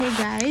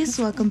guys,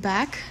 welcome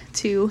back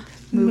to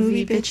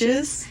Movie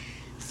Bitches.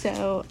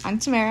 So, I'm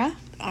Tamara.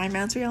 I'm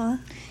Azriela.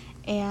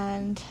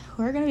 And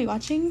we're going to be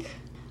watching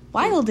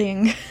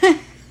Wildling.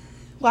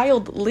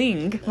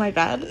 Wildling, my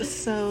bad.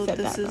 So,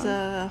 this is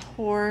a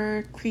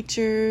horror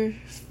creature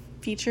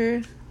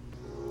feature.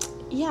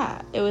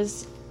 Yeah, it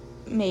was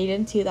made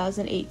in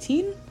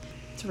 2018.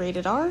 It's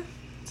rated R.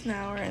 It's an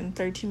hour and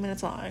 13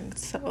 minutes long,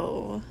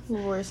 so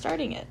we're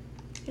starting it.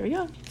 Here we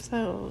go.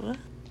 So,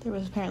 there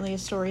was apparently a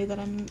story that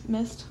I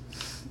missed.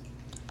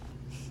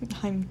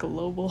 I'm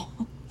global.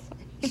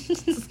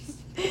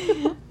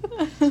 Sorry.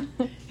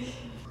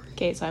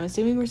 Okay, so I'm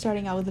assuming we're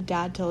starting out with a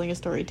dad telling a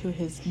story to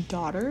his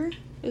daughter,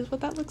 is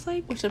what that looks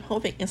like. Which I'm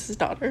hoping is his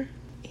daughter.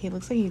 He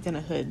looks like he's in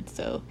a hood,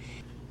 so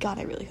God,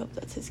 I really hope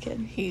that's his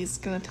kid. He's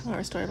gonna tell her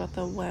a story about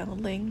the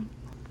wildling.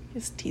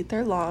 His teeth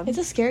are long. It's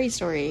a scary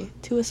story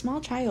to a small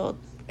child.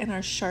 And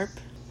are sharp.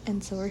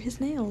 And so are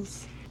his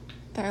nails.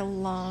 They're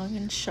long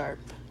and sharp.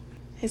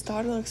 His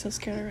daughter looks so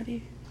scared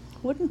already.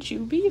 Wouldn't you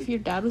be if your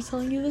dad was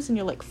telling you this and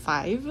you're like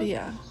 5?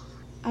 Yeah.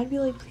 I'd be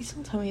like, please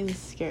don't tell me this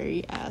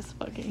scary ass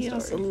fucking story. He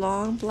has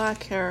long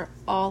black hair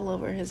all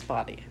over his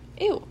body.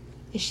 Ew.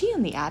 Is she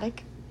in the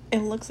attic? It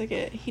looks like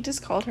it. He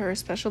just called her a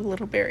special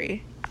little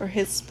berry. Or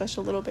his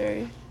special little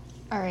berry.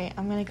 Alright,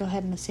 I'm gonna go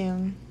ahead and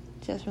assume,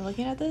 just from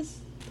looking at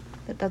this,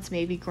 that that's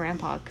maybe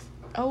Grandpa.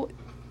 Oh,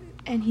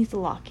 and he's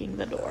locking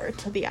the door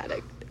to the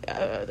attic,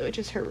 which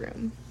is her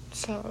room.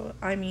 So,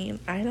 I mean,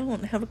 I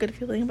don't have a good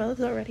feeling about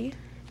this already.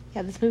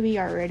 Yeah, this movie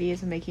already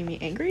is making me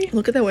angry.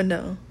 Look at that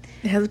window.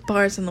 It has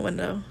bars in the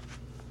window.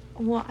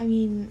 Well, I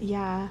mean,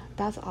 yeah,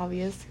 that's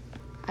obvious.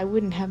 I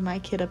wouldn't have my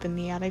kid up in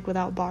the attic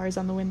without bars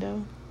on the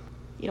window.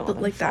 You don't want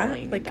them like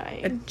falling that? Like and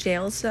dying. a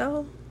jail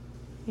cell?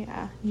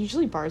 Yeah,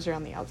 usually bars are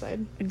on the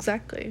outside.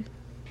 Exactly.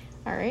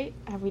 Alright,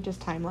 have we just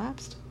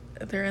time-lapsed?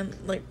 They're in,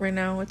 like, right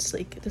now it's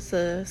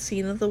a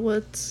scene of the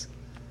woods.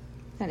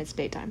 And it's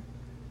daytime.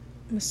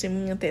 I'm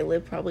assuming that they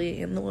live probably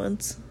in the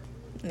woods.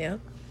 Yep.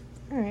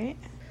 Alright.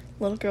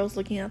 Little girl's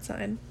looking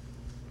outside.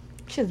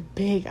 She has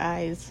big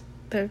eyes.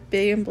 They're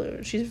big and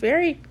blue. She's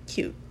very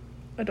cute.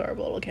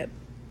 Adorable little kid.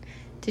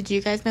 Did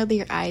you guys know that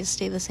your eyes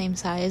stay the same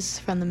size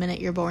from the minute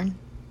you're born?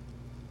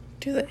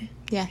 Do they?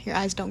 Yeah, your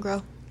eyes don't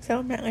grow. Is that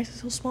why my eyes are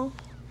so small?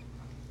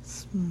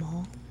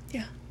 Small?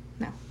 Yeah.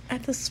 No. I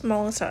have the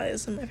smallest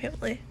eyes in my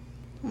family.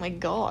 Oh my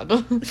god.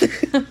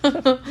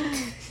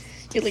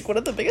 You're like, what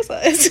are the biggest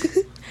eyes?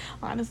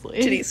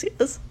 Honestly.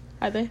 Genesia's.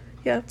 Are they?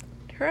 Yeah.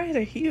 Her eyes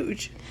are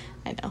huge.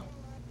 I know.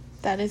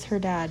 That is her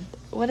dad.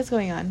 What is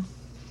going on?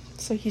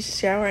 So he's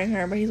showering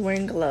her, but he's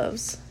wearing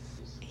gloves.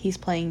 He's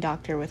playing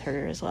doctor with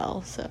her as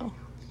well, so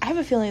I have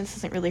a feeling this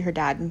isn't really her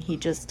dad and he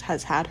just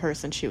has had her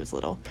since she was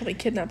little. Probably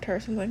kidnapped her or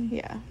something.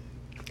 Yeah.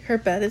 Her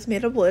bed is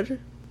made of wood.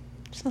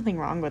 There's nothing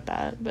wrong with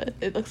that, but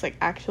it looks like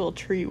actual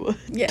tree wood.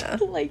 Yeah.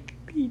 Like,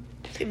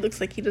 It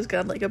looks like he just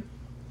got, like, a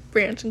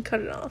branch and cut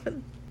it off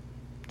and...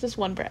 Just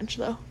one branch,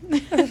 though.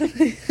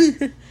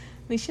 At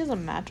least she has a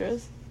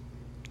mattress.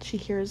 She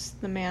hears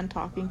the man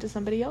talking to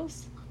somebody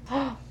else.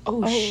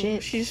 Oh,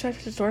 shit. She just tried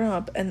to door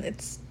knob and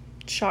it's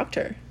shocked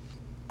her.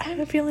 I have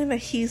a feeling that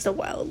he's the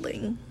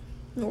wildling.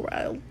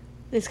 Wild.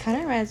 This kind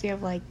of reminds me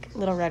of, like,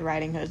 Little Red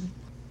Riding Hood.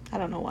 I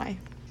don't know why.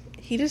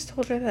 He just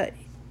told her that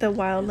the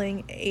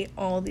wildling ate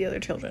all the other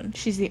children.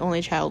 She's the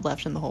only child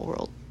left in the whole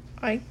world.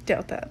 I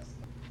doubt that.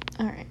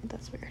 Alright,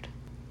 that's weird.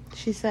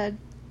 She said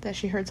that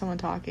she heard someone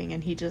talking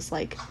and he just,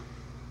 like...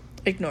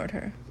 Ignored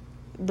her.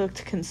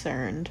 Looked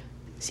concerned.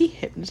 Is he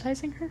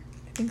hypnotizing her?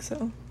 I think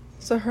so.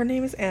 So her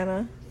name is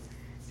Anna.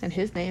 And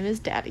his name is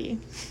Daddy.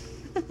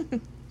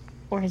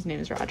 Or his name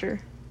is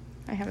Roger.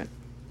 I haven't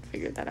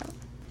figured that out.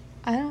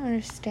 I don't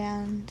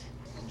understand.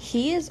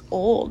 He is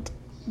old.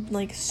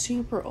 Like,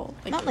 super old.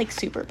 Like, not, like,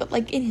 super, but,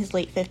 like, in his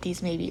late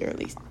 50s, maybe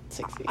early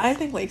 60s. I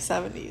think, like,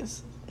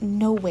 70s.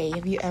 No way.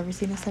 Have you ever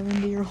seen a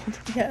 70-year-old?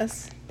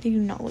 Yes. They do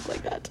not look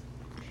like that.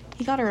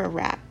 He got her a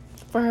rat.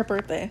 For her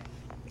birthday.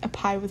 A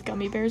pie with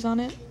gummy bears on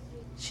it.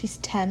 She's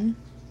 10.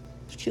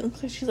 She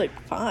looks like she's, like,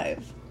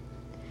 5.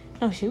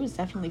 No, she was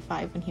definitely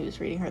 5 when he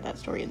was reading her that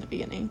story in the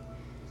beginning.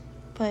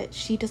 But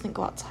she doesn't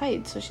go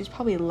outside, so she's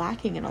probably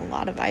lacking in a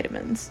lot of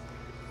vitamins.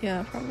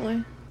 Yeah,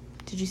 probably.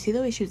 Did you see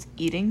the way she was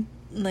eating?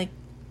 Like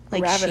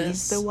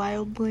ravenous. She's the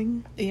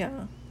wildling?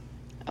 Yeah.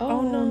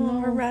 Oh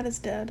no, her rat is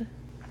dead.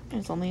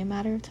 It's only a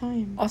matter of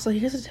time. Also,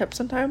 here's a tip.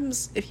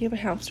 Sometimes, if you have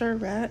a hamster or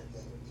rat,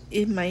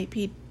 you might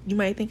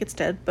think it's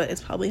dead, but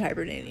it's probably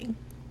hibernating.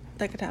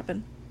 That could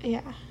happen.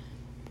 Yeah.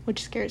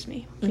 Which scares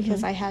me,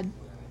 because I had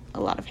a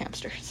lot of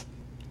hamsters.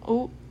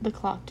 Oh, the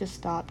clock just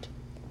stopped.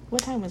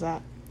 What time was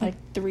that? Like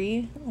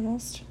 3,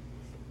 almost?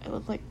 It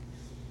looked like...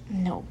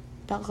 No.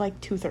 That was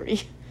like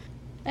 2:30.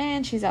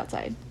 And she's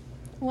outside.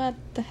 What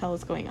the hell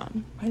is going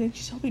on? Why didn't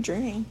she still be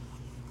dreaming?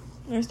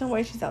 There's no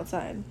way she's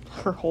outside.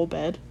 Her whole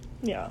bed.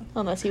 Yeah.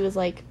 Unless he was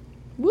like,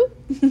 whoop.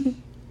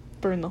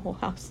 Burn the whole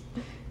house.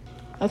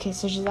 Okay,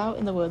 so she's out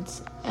in the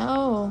woods.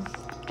 Oh.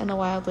 And the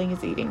wildling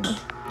is eating her.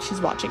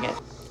 She's watching it.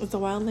 Is the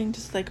wildling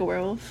just like a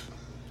werewolf?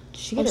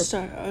 She get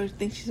I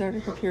think she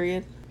started her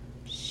period.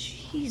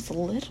 She's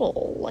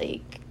little.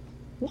 Like,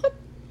 what?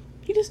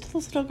 He just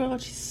told this little girl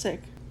that she's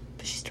sick.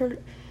 But she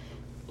started...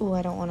 Oh,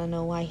 I don't want to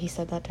know why he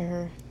said that to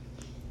her.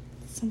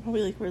 Some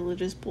probably, like,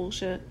 religious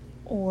bullshit.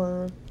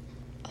 Or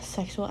a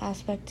sexual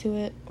aspect to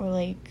it. Or,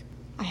 like,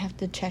 I have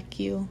to check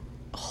you.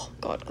 Oh,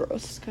 God,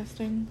 gross.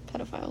 Disgusting.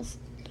 Pedophiles.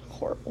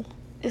 Horrible.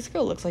 This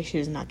girl looks like she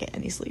does not get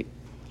any sleep.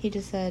 He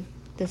just said,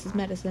 this is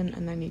medicine,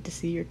 and I need to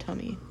see your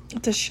tummy.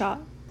 It's a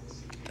shot.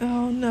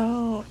 Oh,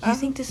 no. You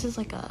think this is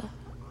like a...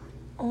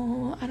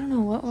 Oh, I don't know.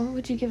 What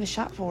would you give a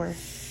shot for?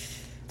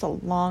 It's a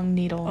long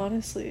needle.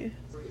 Honestly.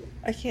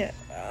 I can't.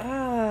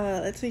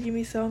 That's making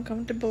me so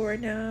uncomfortable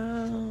right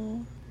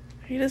now.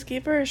 He just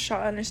gave her a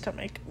shot in her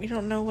stomach. We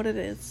don't know what it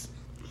is.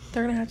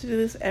 They're gonna have to do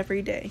this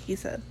every day, he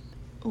said.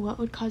 What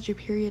would cause your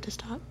period to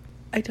stop?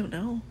 I don't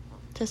know.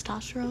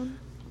 Testosterone?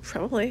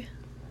 Probably.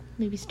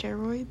 Maybe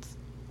steroids?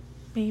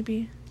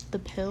 Maybe. The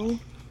pill?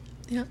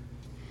 Yep.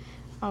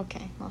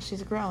 Okay, well,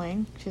 she's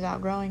growing. She's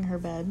outgrowing her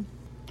bed.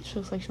 She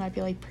looks like she might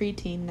be, like,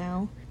 preteen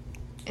now.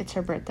 It's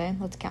her birthday.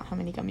 Let's count how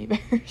many gummy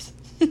bears.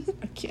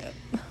 I can't.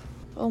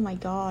 Oh, my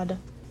God.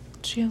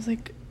 She has,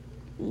 like...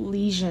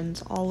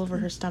 lesions all over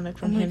her stomach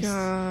from him. Oh,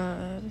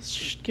 my God.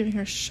 Giving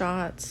her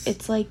shots.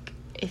 It's like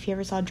if you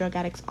ever saw a drug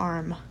addict's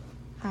arm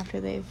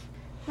after they've...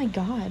 Oh, my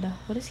God.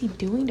 What is he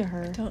doing to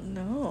her? I don't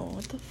know.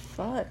 What the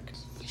fuck?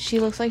 She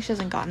looks like she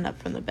hasn't gotten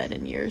up from the bed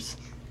in years.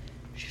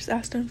 She just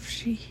asked him if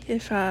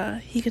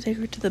he could take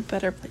her to the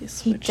better place.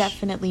 He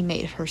definitely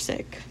made her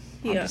sick.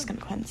 Yeah. I'm just gonna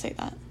go ahead and say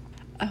that.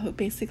 I was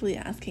basically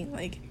asking,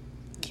 like,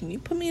 can you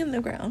put me in the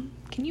ground?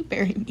 Can you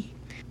bury me?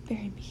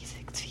 Bury me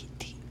 6 feet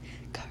deep.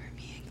 Cover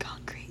me in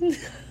concrete.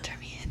 Turn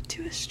me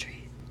into a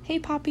street. Hey,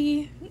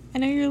 Poppy. I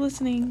know you're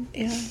listening.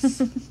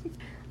 Yes.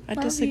 I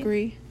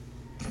disagree.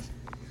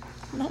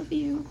 Love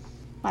you.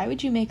 Why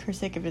would you make her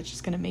sick if it's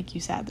just gonna make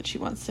you sad that she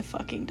wants to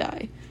fucking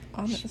die?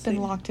 Honestly. She's been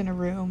locked in a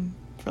room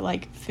for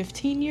like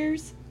 15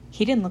 years.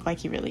 He didn't look like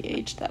he really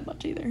aged that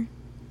much either.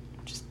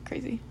 Just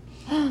crazy.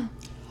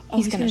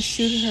 He's gonna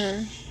shoot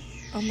her.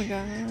 Oh my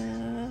God.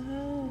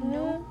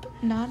 Nope.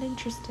 Not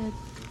interested.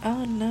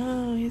 Oh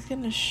no, he's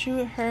gonna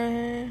shoot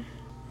her.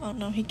 Oh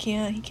no, he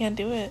can't. He can't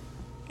do it.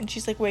 And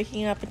she's like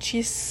waking up and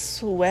she's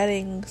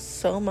sweating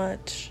so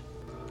much.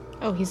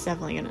 Oh, he's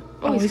definitely gonna...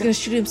 Oh, he's gonna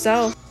shoot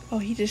himself. Oh,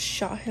 he just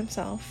shot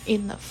himself.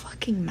 In the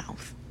fucking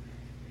mouth.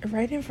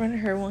 Right in front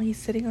of her while he's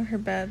sitting on her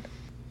bed.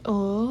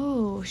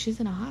 Oh, she's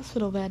in a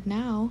hospital bed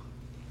now.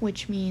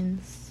 Which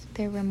means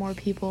there were more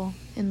people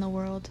in the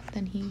world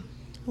than he...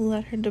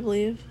 led her to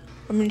believe.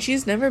 I mean,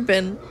 she's never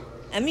been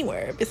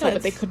anywhere besides... No,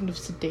 but they couldn't have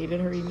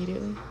sedated her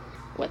immediately.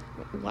 What?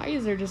 Why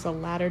is there just a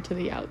ladder to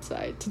the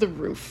outside, to the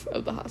roof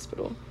of the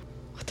hospital?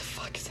 What the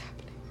fuck is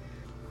happening?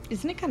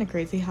 Isn't it kind of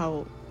crazy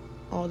how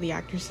all the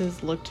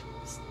actresses looked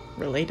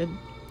related?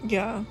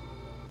 Yeah.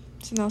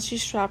 So now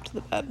she's strapped to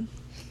the bed.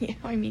 Yeah,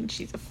 I mean,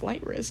 she's a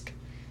flight risk.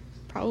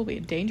 Probably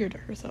a danger to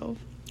herself.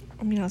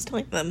 I mean, I was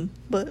telling them,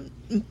 but...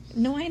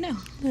 No, I know.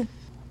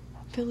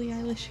 Billie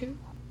Eilish who?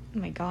 Oh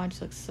my God,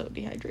 she looks so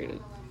dehydrated.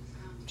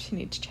 She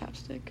needs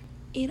chapstick.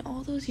 In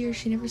all those years,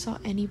 she never saw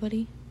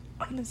anybody.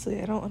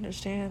 Honestly, I don't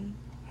understand.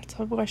 That's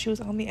probably why she was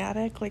on the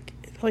attic, like,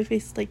 probably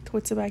faced, like,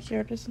 towards the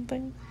backyard or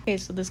something. Okay,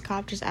 so this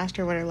cop just asked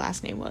her what her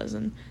last name was,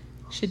 and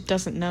she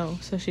doesn't know,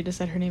 so she just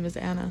said her name is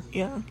Anna.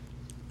 Yeah.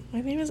 My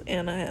name is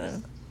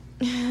Anna.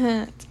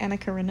 It's Anna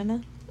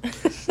Karenina.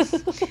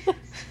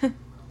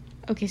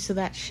 Okay, so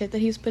that shit that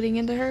he's putting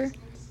into her,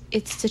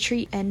 it's to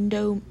treat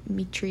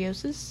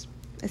endometriosis.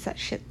 It's that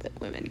shit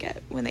that women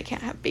get when they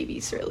can't have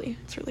babies, really.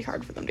 It's really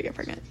hard for them to get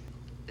pregnant.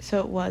 So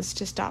it was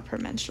to stop her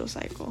menstrual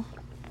cycle.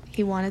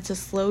 He wanted to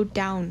slow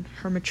down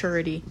her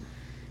maturity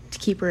to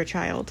keep her a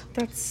child.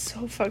 That's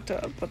so fucked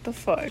up. What the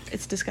fuck?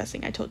 It's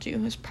disgusting. I told you.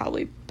 It was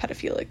probably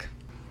pedophilic.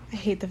 I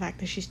hate the fact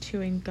that she's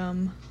chewing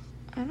gum.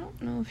 I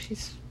don't know if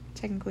she's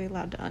technically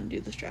allowed to undo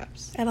the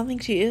straps. I don't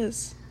think she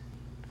is.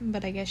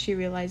 But I guess she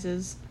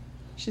realizes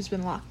she's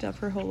been locked up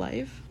her whole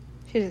life.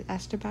 She just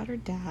asked about her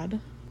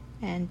dad.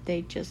 And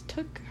they just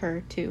took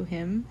her to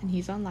him. And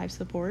he's on life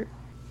support.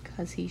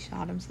 Because he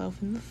shot himself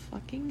in the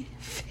fucking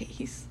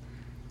face.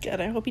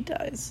 God, I hope he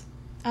dies.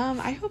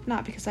 I hope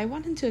not. Because I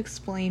want him to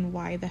explain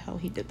why the hell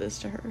he did this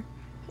to her.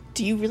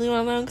 Do you really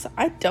want to know? Because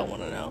I don't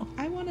want to know.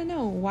 I want to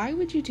know. Why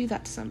would you do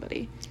that to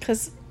somebody?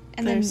 Because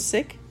they're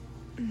sick?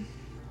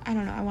 I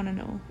don't know. I want to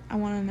know. I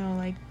want to know,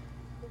 like,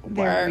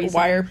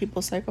 why are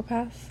people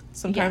psychopaths?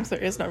 Sometimes there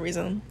is no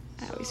reason.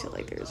 I always feel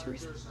like there is a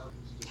reason.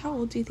 How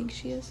old do you think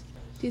she is?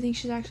 Do you think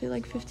she's actually,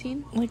 like,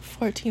 15? Like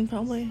 14,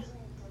 probably.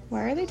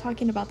 Why are they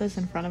talking about this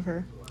in front of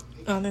her?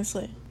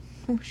 Honestly.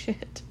 Oh,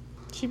 shit.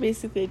 She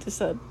basically just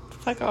said,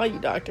 fuck all you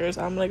doctors,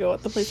 I'm gonna go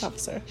with the police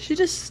officer. She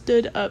just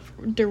stood up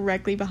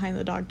directly behind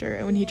the doctor,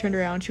 and when he turned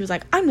around, she was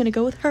like, I'm gonna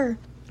go with her.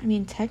 I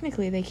mean,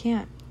 technically, they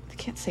can't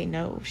say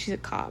no. She's a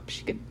cop.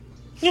 She could...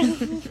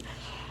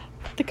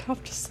 The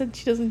cop just said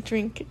she doesn't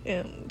drink,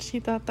 and she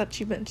thought that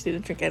she meant she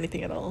didn't drink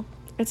anything at all.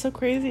 It's so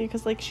crazy,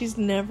 because, like, she's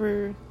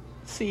never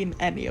seen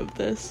any of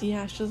this.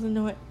 Yeah, she doesn't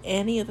know what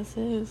any of this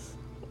is.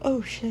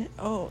 Oh, shit.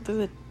 Oh,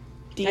 there's a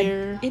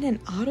deer. In an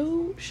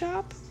auto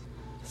shop?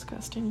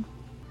 Disgusting.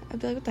 I'd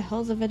be like, what the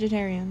hell is a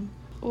vegetarian?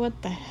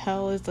 What the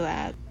hell is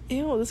that?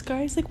 Ew, this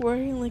guy's like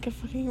wearing like a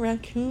fucking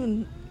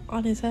raccoon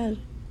on his head.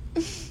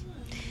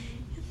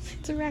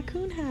 It's a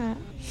raccoon hat.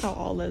 How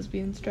all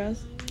lesbians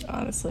dress.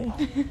 Honestly.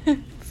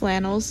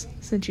 Flannels,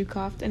 since you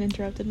coughed and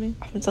interrupted me.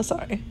 I'm so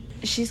sorry.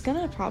 She's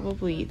gonna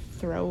probably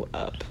throw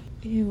up.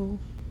 Ew.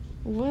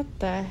 What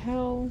the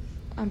hell?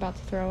 I'm about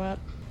to throw up.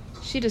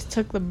 She just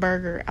took the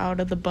burger out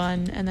of the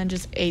bun and then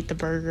just ate the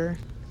burger.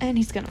 And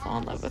he's gonna fall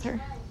in love with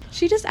her.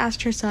 She just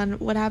asked her son,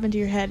 what happened to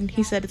your head? And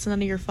he said, it's none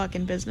of your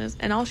fucking business.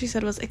 And all she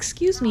said was,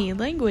 excuse me,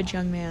 language,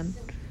 young man.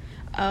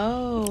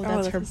 Oh,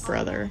 that's her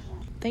brother.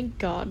 Thank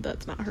God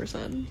that's not her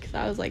son. Because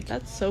I was like,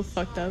 that's so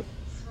fucked up.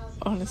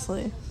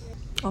 Honestly.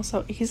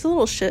 Also, he's a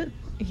little shit.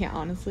 Yeah,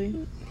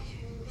 honestly.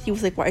 He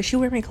was like, why is she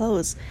wearing my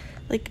clothes?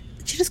 Like,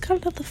 she just got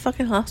out of the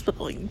fucking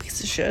hospital, you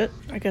piece of shit.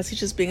 I guess he's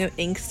just being an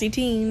angsty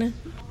teen.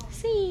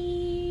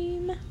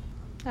 Same.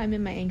 I'm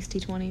in my angsty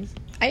 20s.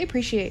 I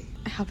appreciate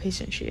how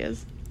patient she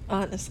is.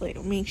 Honestly,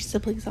 I mean, she's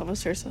a police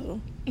officer, so...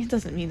 It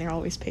doesn't mean they're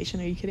always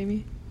patient. Are you kidding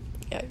me?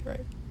 Yeah, you're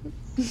right.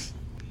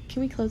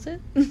 Can we close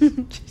it?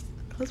 Just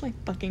close my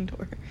fucking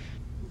door.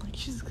 Like,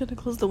 she's gonna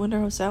close the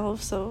window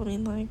herself, so, I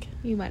mean, like...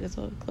 You might as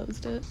well have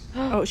closed it.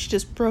 Oh, she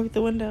just broke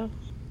the window.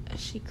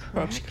 She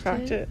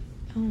cracked it.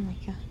 Oh my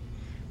god.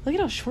 Look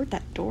at how short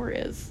that door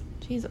is.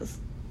 Jesus.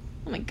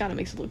 Oh my god, it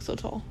makes it look so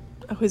tall.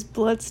 Oh, his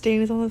blood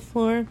stain is on the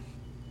floor.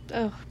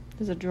 Oh,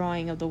 there's a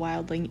drawing of the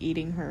wildling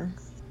eating her.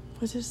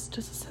 Which is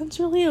just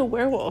essentially a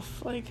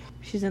werewolf, like...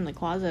 She's in the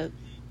closet.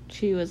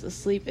 She was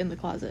asleep in the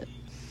closet.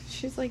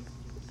 She's like,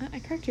 I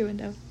cracked your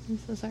window. I'm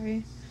so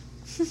sorry.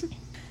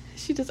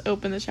 She just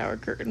opened the shower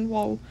curtain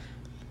while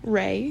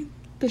Ray,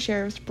 the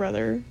sheriff's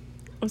brother...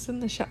 was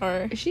in the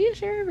shower. Is she a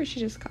sheriff or is she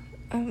just caught?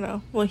 I don't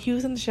know. Well, he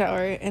was in the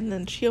shower, and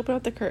then she opened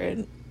up the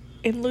curtain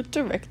and looked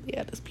directly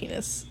at his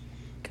penis.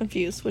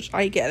 Confused, which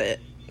I get it.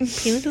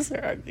 Penises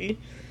are ugly.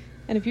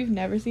 And if you've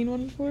never seen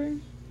one before...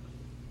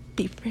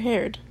 be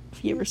prepared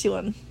if you ever see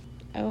one.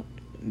 Oh,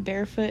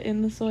 barefoot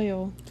in the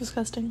soil.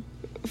 Disgusting.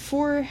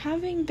 For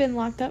having been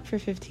locked up for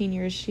 15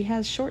 years, she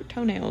has short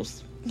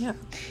toenails. Yeah.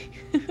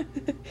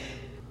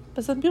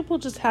 But some people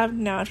just have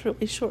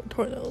naturally short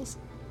toenails.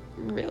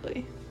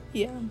 Really?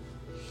 Yeah.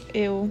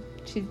 Ew.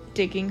 She's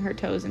digging her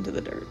toes into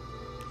the dirt.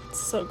 It's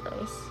so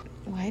gross.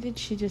 Why did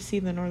she just see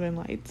the northern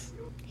lights?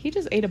 He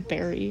just ate a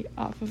berry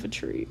off of a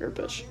tree or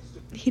bush.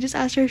 He just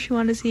asked her if she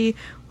wanted to see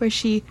where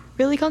she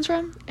really comes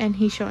from, and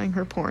he's showing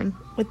her porn.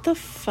 What the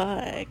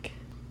fuck?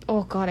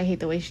 Oh god, I hate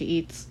the way she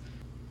eats.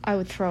 I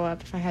would throw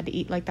up if I had to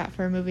eat like that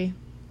for a movie.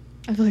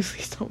 I'd be like,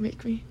 please don't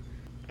make me.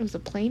 It was a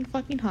plain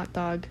fucking hot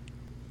dog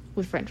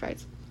with french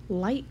fries.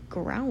 Light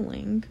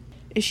growling.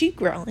 Is she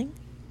growling?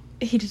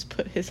 He just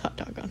put his hot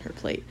dog on her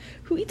plate.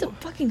 Who eats a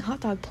fucking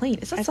hot dog plain?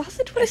 Is that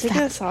sausage? What is that?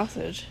 That's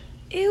sausage.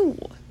 Ew.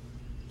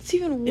 It's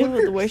even worse.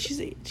 Ew, the way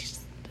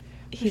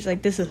He's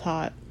like, this is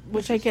hot.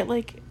 Which I get,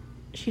 like,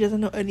 she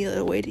doesn't know any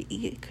other way to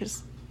eat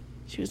because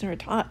she was never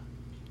taught.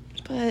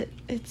 But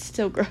it's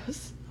still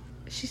gross.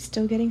 She's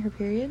still getting her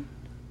period?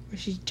 Or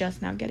she's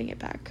just now getting it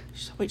back?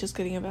 She's probably just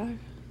getting it back.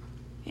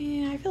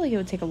 Yeah, I feel like it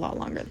would take a lot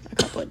longer than a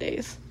couple of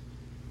days.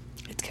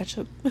 It's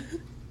ketchup.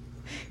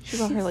 She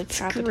bought her, like,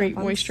 great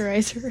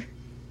moisturizer.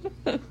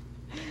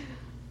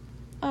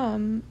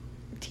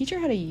 Teach her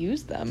how to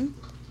use them.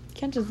 You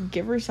can't just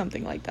give her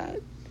something like that.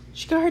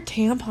 She got her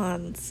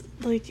tampons,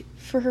 like...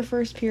 for her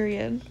first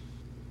period.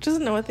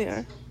 Doesn't know what they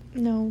are.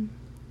 No.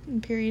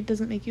 Period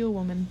doesn't make you a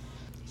woman.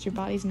 It's your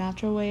body's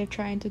natural way of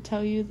trying to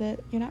tell you that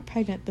you're not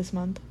pregnant this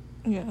month.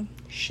 Yeah.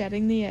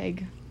 Shedding the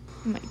egg.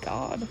 Oh my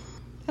god.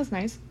 That's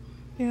nice.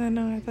 Yeah, I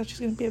know. I thought she was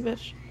gonna be a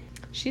bitch.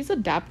 She's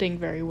adapting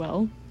very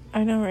well.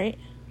 I know, right?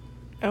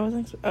 I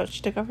wasn't... Oh,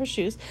 she took off her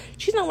shoes.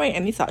 She's not wearing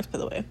any socks, by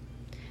the way.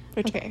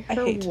 Which okay, I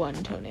her hate.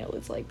 one toenail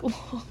is, like,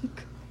 long.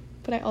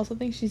 But I also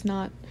think she's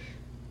not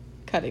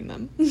cutting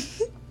them.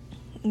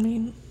 I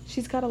mean...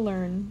 She's gotta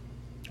learn.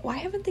 Why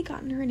haven't they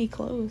gotten her any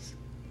clothes?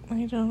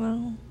 I don't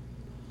know.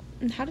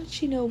 And how did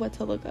she know what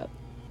to look up?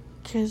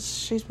 Because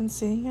she's been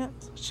seeing it.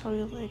 So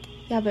she'll be like...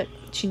 Yeah, but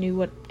she knew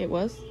what it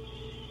was?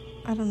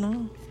 I don't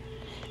know.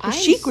 Is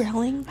she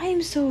growling? I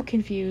am so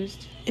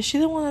confused. Is she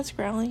the one that's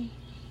growling?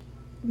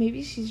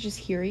 Maybe she's just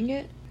hearing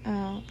it.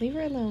 Leave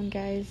her alone,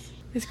 guys.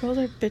 These girls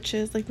are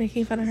bitches, like,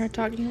 making fun of her,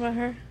 talking about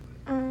her.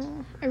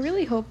 I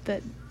really hope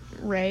that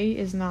Ray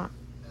is not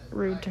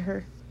rude to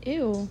her.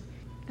 Ew.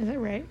 Is that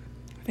Ray?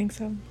 I think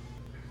so.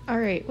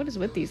 Alright, what is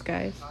with these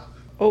guys?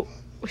 Oh.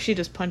 She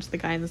just punched the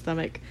guy in the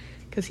stomach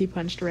because he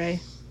punched Ray.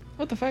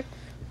 What the fuck?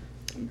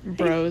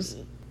 Bros.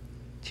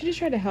 She just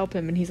tried to help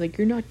him and he's like,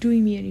 you're not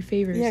doing me any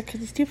favors. Yeah, because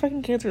these two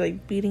fucking kids are,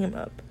 like, beating him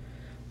up.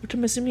 Which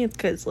I'm assuming it's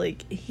because,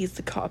 like, he's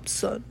the cop's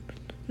son.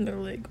 And they're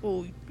like,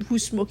 oh,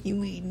 who's smoking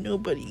weed?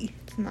 Nobody.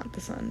 It's not the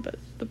son, but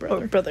the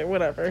brother. Or brother,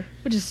 whatever.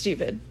 Which is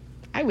stupid.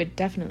 I would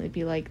definitely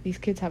be like, these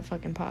kids have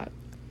fucking pot.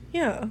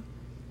 Yeah.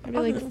 I'd be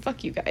like,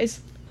 fuck you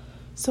guys.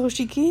 So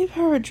she gave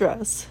her a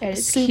dress. And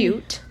it's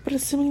cute. But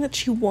assuming that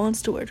she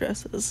wants to wear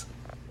dresses.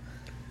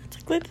 It's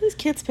like, let these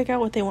kids pick out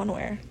what they want to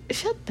wear.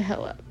 Shut the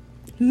hell up.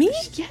 Me?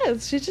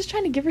 Yes, she's just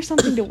trying to give her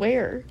something to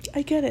wear.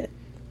 I get it.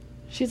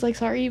 She's like,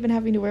 sorry you've been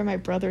having to wear my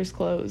brother's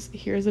clothes.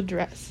 Here's a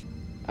dress.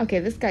 Okay,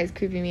 this guy's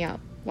creeping me out.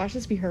 Watch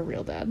this be her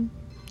real dad.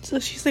 So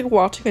she's like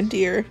watching a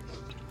deer.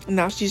 And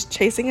now she's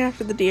chasing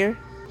after the deer.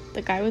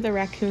 The guy with a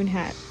raccoon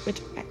hat.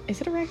 Which, is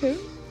it a raccoon?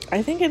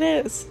 I think it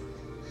is.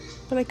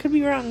 But I could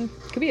be wrong.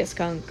 Could be a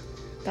skunk.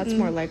 That's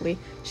more likely.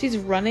 She's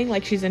running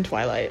like she's in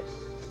Twilight.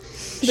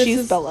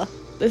 She's Bella.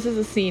 This is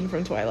a scene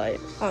from Twilight.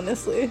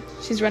 Honestly.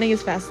 She's running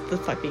as fast as the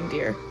fucking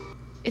deer.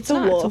 It's a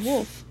not, wolf. it's a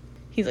wolf.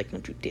 He's like,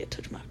 don't you dare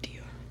touch my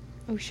deer.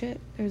 Oh shit,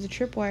 there's a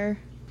tripwire.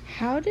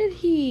 How did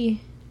he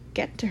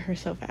get to her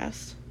so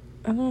fast?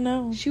 I don't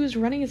know. She was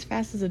running as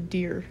fast as a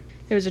deer.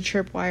 There was a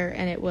tripwire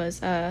and it was,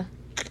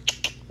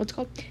 what's it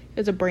called? It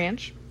was a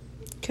branch.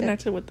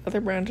 Connected with other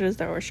branches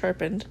that were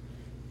sharpened.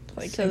 To,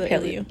 like, So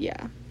impale you.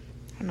 Yeah.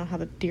 I don't know how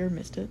the deer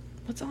missed it.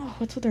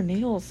 What's with their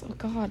nails? Oh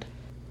god.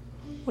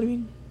 What do you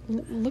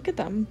mean? Look at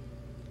them.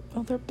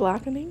 Oh, they're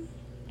blackening?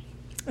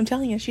 I'm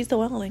telling you, she's the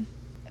Wildling.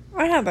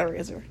 I have that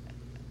razor.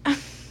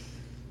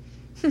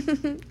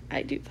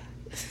 I do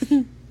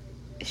that.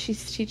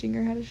 She's teaching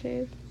her how to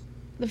shave.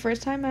 The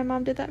first time my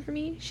mom did that for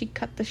me, she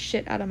cut the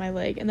shit out of my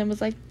leg and then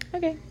was like,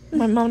 okay.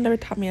 My mom never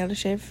taught me how to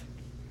shave.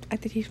 I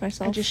had to teach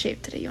myself. I just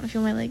shaved today. You want to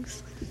feel my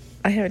legs?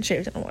 I haven't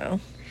shaved in a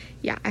while.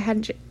 Yeah, I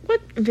hadn't shaved.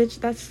 What? Bitch,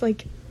 that's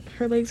like,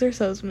 her legs are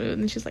so smooth.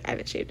 And she's like, I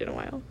haven't shaved in a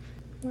while.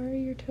 Why are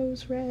your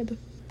toes red?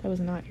 That was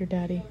not your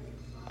daddy.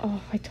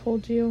 Oh, I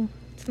told you.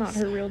 It's not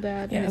her real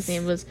dad. Yes. And his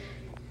name was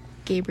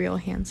Gabriel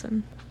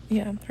Hansen.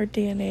 Yeah, her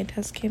DNA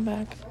test came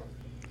back.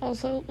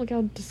 Also, look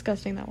how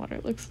disgusting that water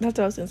looks. That's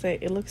what I was gonna say.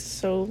 It looks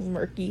so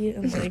murky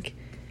and like...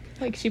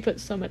 Like she put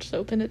so much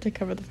soap in it to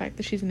cover the fact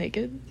that she's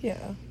naked.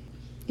 Yeah.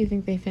 You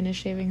think they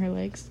finished shaving her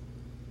legs?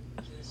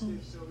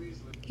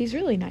 He's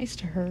really nice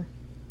to her.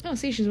 Oh,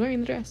 see, she's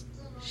wearing the dress.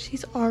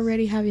 She's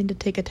already having to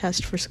take a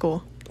test for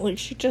school. Like,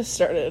 she just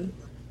started.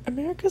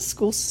 America's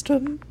school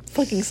system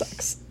fucking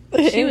sucks.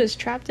 She was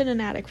trapped in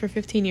an attic for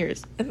 15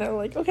 years. And they're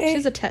like, okay. She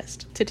has a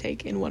test to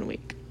take in 1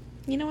 week.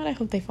 You know what? I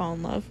hope they fall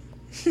in love.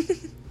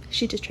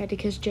 She just tried to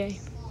kiss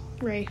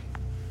Ray.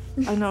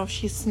 I know,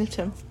 she sniffed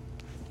him.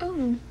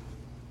 Oh.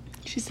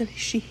 She said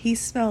he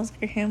smells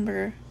like a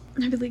hamburger.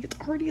 I'd be like, it's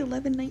already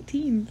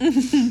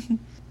 11:19.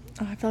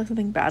 Oh, I feel like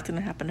something bad's gonna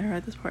happen to her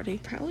at this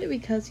party. Probably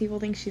because people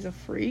think she's a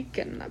freak,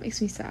 and that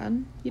makes me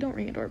sad. You don't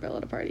ring a doorbell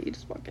at a party, you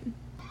just walk in.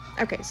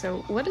 Okay, so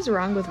what is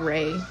wrong with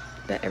Ray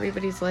that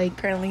everybody's like...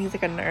 Apparently he's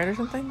like a nerd or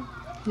something.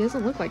 He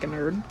doesn't look like a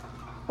nerd.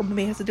 Or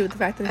maybe it has to do with the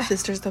fact that his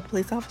sister's the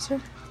police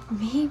officer.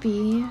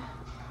 Maybe.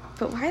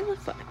 But why the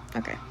fuck?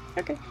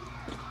 Okay.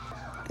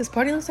 This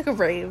party looks like a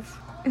rave.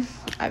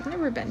 I've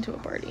never been to a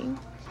party.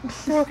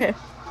 They're okay.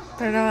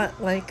 They're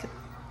not like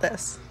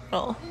this at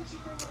all.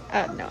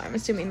 No, I'm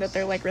assuming that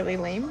they're like really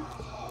lame.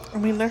 I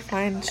mean, they're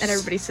fine. And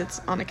everybody sits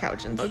on a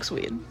couch and smokes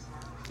weed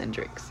and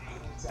drinks.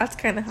 That's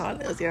kind of how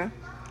it is, yeah.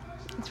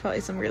 It's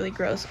probably some really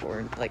gross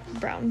or like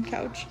brown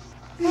couch.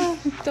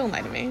 Don't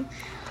lie to me.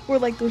 Or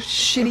like those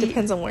shitty... It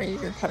depends on where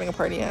you're having a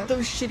party at.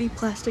 Those shitty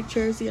plastic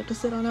chairs you have to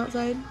sit on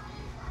outside.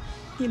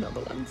 You know the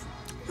ones.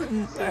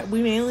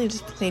 We mainly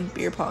just played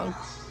beer pong.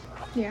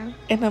 Yeah.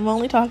 And I'm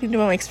only talking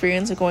about my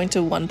experience of going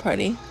to one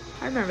party.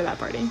 I remember that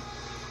party.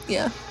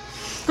 Yeah.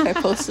 I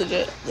posted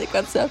it like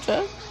on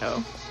Snapchat.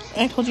 Oh.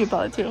 I told you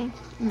about it too.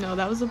 No,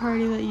 that was the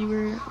party that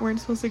you weren't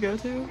supposed to go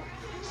to.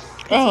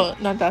 Oh,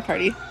 not that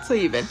party. So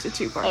you've been to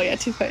 2 parties. Oh yeah,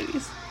 2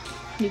 parties.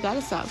 You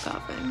gotta stop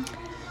coughing.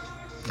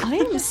 I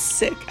am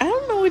sick. I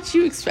don't know what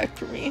you expect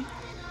from me.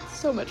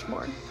 So much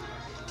more.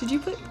 Did you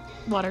put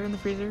water in the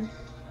freezer?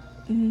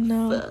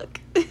 No.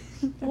 Fuck.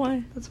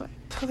 Why? That's why.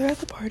 So they're at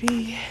the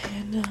party,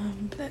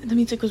 and the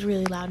music was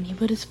really loud, and he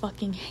put his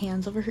fucking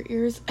hands over her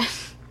ears.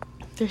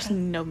 There's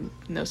no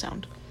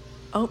sound.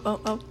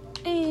 Oh.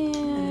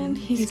 And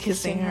he's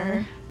kissing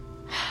her.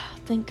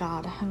 Thank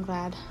God. I'm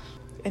glad.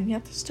 And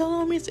yet there's still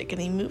no music,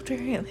 and he moved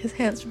his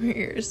hands from her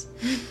ears.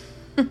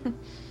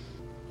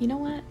 You know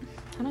what?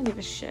 I don't give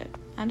a shit.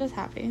 I'm just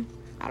happy.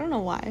 I don't know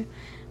why,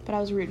 but I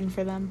was rooting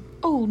for them.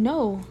 Oh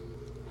no.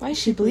 Why is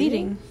she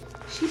bleeding?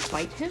 She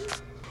bite him?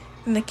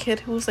 And the kid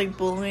who was like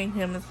bullying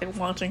him is like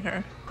watching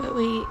her. But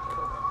wait,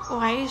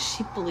 why is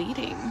she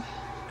bleeding?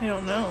 I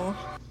don't know.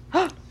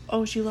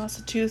 Oh, she lost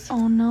a tooth.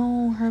 Oh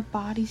no, her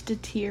body's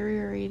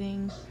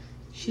deteriorating.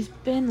 She's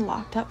been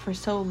locked up for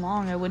so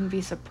long, I wouldn't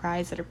be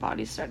surprised that her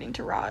body's starting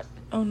to rot.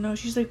 Oh no,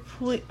 she's like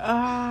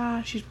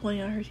she's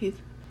pulling out her teeth.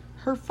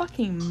 Her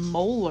fucking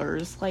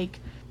molars, like,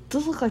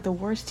 those look like the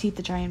worst teeth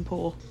to try and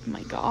pull. Oh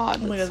my god,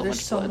 Oh my god, so there's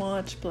much so blood.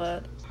 much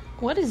blood.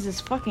 What is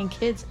this fucking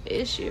kid's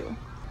issue?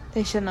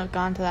 They shouldn't have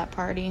gone to that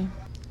party.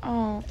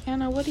 Oh,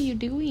 Anna, what are you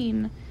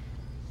doing?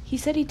 He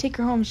said he'd take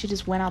her home. She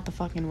just went out the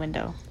fucking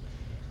window.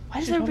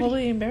 She's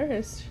probably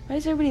embarrassed. Why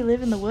does everybody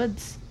live in the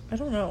woods? I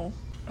don't know.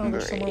 Oh,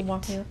 there's someone Great.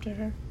 walking up to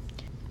her.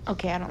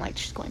 Okay, I don't like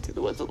she's going through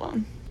the woods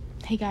alone.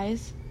 Hey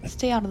guys,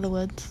 stay out of the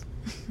woods.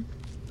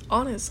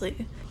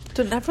 Honestly,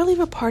 don't ever leave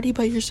a party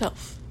by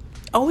yourself.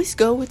 Always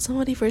go with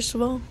somebody, first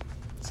of all.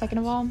 Second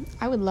of all,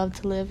 I would love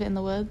to live in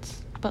the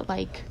woods, but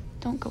like,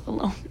 don't go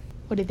alone.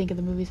 What do you think of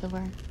the movie so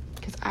far?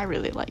 Because I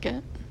really like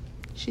it.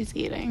 She's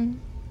eating.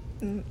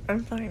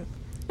 I'm fine.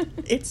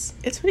 It's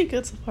pretty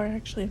good so far,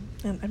 actually.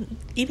 And I'm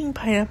eating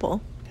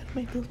pineapple. Gotta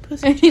make those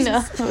pussy juices. I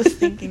know, I was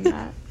thinking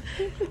that.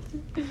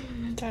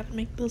 Gotta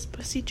make those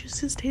pussy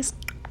juices taste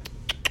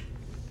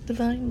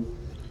divine.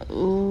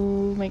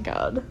 Oh my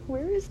god.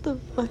 Where is the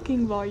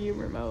fucking volume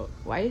remote?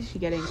 Why is she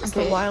getting... It's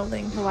the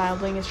Wildling. The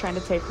Wildling is trying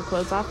to take her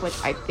clothes off, which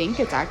I think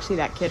it's actually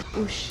that kid.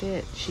 Oh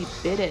shit, she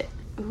bit it.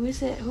 Who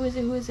is it? Who is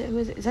it? Who is it? Who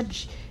is it? Is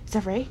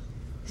that Ray?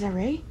 Is that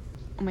Ray?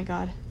 Oh my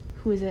god.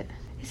 Who is it?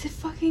 Is it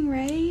fucking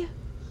Ray?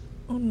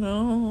 Oh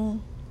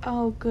no.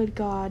 Oh good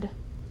god.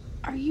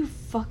 Are you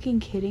fucking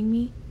kidding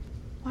me?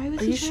 Why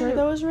was Are you sure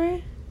that was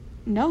Ray?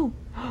 No.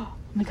 Oh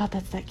my god,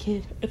 that's that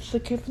kid. It's the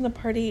kid from the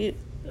party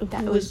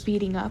That was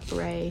beating up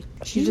Ray.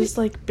 She just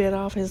like bit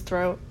off his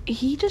throat.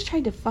 He just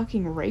tried to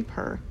fucking rape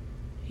her.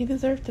 He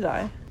deserved to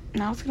die.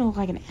 Now it's gonna look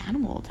like an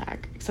animal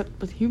attack, except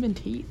with human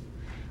teeth.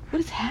 What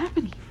is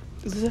happening?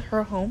 Is this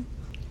her home?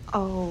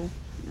 Oh,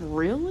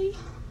 really?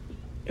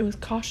 It was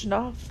cautioned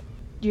off.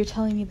 You're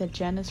telling me that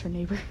Jen is her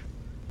neighbor?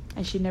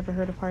 And she never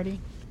heard a party?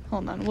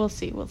 Hold on, we'll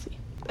see.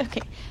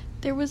 Okay,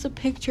 there was a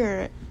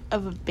picture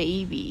of a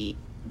baby,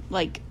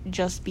 like,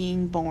 just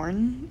being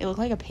born. It looked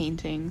like a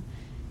painting,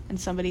 and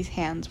somebody's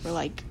hands were,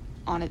 like,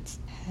 on its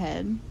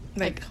head.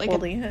 Like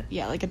holding it?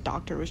 Yeah, like a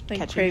doctor was like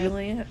catching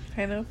cradling it,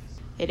 kind of.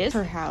 It is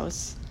her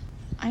house.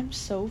 I'm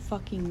so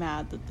fucking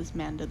mad that this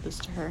man did this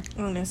to her.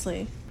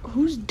 Honestly.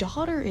 Whose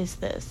daughter is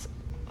this?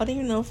 I don't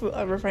even know if we'll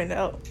ever find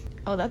out.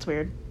 Oh, that's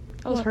weird.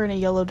 That was What? her in a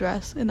yellow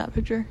dress in that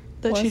picture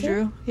that she Was it?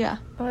 drew. Yeah.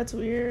 Oh, that's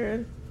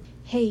weird.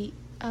 Hey,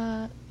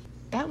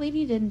 that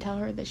lady didn't tell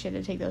her that she had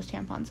to take those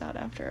tampons out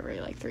after every,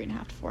 like,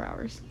 3.5 to 4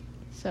 hours.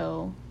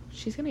 So,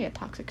 she's gonna get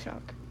toxic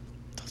shock.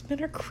 Those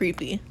men are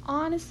creepy.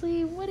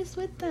 Honestly, what is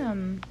with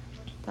them?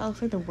 That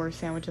looks like the worst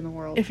sandwich in the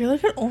world. If you're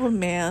like an old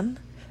man,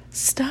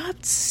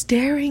 stop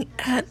staring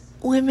at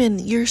women.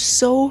 You're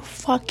so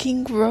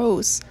fucking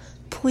gross.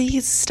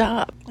 Please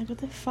stop. Like, what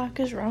the fuck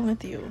is wrong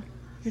with you?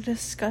 You're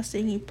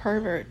disgusting, you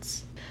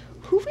perverts.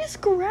 Who is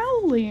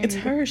growling? It's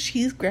her.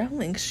 She's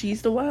growling.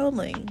 She's the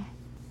Wildling.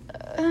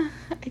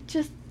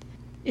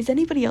 Is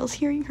anybody else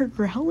hearing her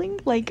growling,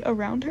 like,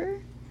 around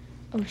her?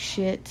 Oh,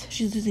 shit.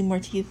 She's losing more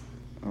teeth.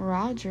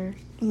 Roger.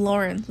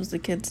 Lawrence was the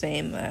kid's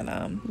name that,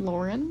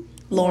 Lauren?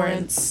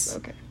 Lawrence.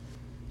 Okay.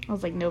 I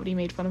was like, nobody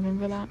made fun of him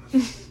for that.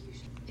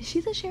 Is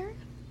she the sheriff?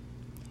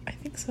 I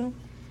think so.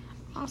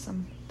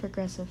 Awesome.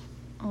 Progressive.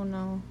 Oh,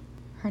 no.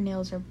 Her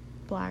nails are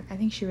black. I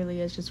think she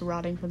really is just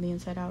rotting from the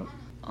inside out.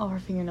 Oh, her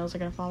fingernails are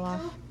gonna fall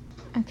off.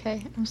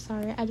 Okay, I'm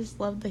sorry. I just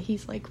love that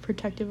he's, like,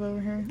 protective over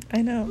her.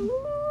 I know.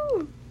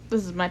 Ooh,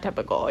 this is my type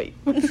of guy.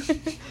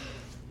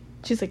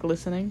 She's, like,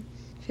 listening.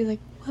 She's like,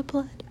 what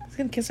blood? He's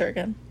gonna kiss her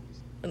again.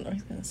 Oh no,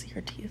 he's gonna see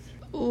her teeth.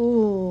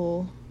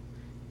 Ooh.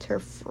 It's her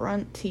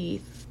front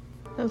teeth.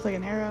 That was like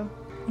an arrow.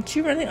 Is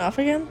she running off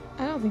again?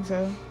 I don't think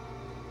so.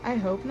 I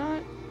hope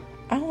not.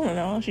 I don't wanna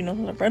know how she knows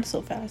how to run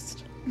so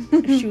fast.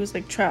 If she was,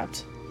 like,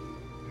 trapped.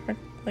 Her,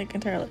 like,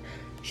 entirely.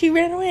 She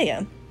ran away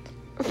again.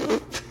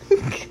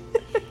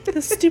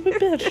 This stupid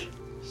bitch.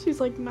 She's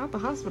like, not the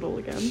hospital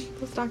again.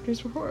 Those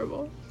doctors were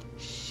horrible.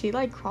 She,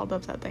 like, crawled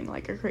up that thing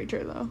like a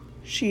creature, though.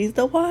 She's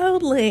the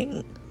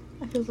Wildling.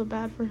 I feel so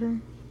bad for her.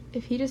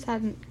 If he just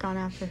hadn't gone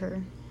after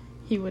her,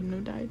 he wouldn't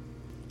have died.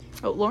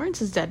 Oh,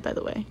 Lawrence is dead, by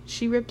the way.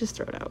 She ripped his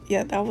throat out.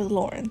 Yeah, that was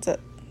Lawrence.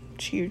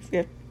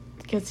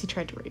 Because he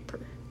tried to rape her.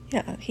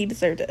 Yeah, he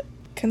deserved it.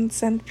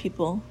 Consent,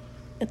 people.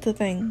 It's a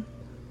thing.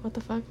 What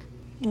the fuck?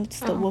 It's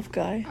the wolf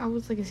guy. I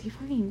was like, is he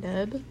fucking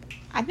dead?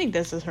 I think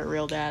this is her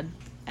real dad.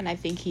 And I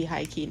think he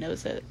high-key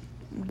knows it.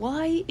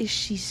 Why is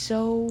she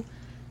so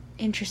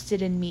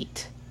interested in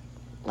meat?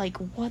 Like,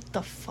 what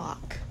the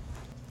fuck?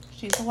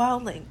 She's a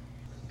Wildling.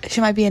 She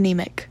might be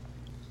anemic.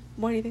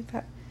 Why do you think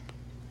that?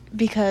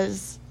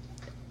 Because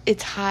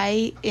it's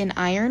high in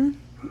iron.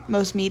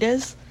 Most meat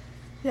is.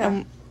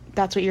 Yeah.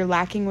 That's what you're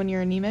lacking when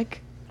you're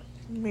anemic.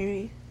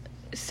 Maybe.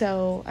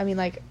 So, I mean,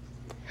 like,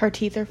 her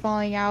teeth are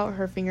falling out.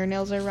 Her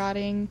fingernails are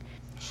rotting.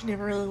 She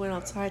never really went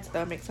outside, so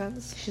that makes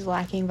sense. She's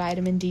lacking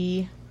vitamin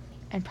D.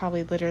 And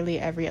probably literally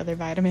every other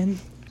vitamin.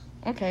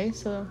 Okay,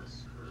 so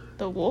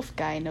the wolf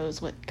guy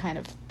knows what kind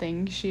of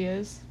thing she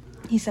is.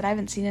 He said, I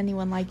haven't seen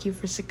anyone like you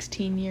for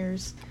 16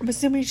 years. I'm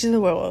assuming she's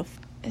a werewolf.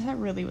 Is that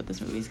really what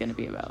this movie's gonna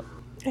be about?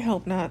 I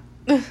hope not.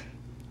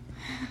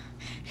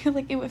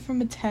 Like, it went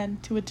from a 10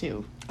 to a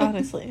 2.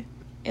 Honestly.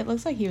 It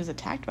looks like he was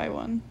attacked by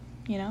one,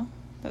 you know?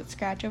 That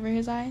scratch over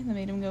his eye that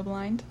made him go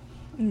blind.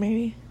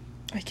 Maybe.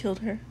 I killed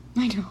her.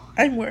 I know.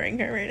 I'm wearing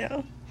her right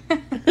now.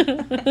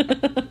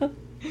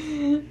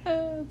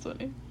 That's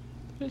funny.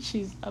 But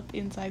she's up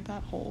inside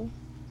that hole.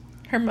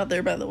 Her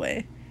mother, by the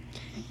way.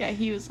 Yeah,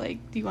 he was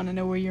like, do you want to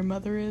know where your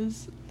mother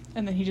is?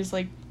 And then he just,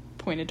 like,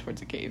 pointed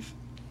towards a cave.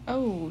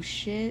 Oh,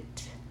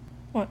 shit.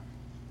 What?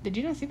 Did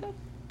you not see that?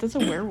 There's a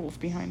werewolf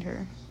behind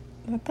her.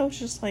 I thought it was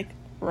just, like,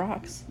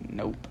 rocks.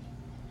 Nope.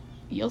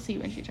 You'll see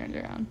when she turns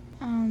around.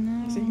 Oh,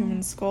 no. It's a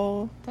human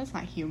skull. That's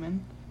not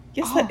human.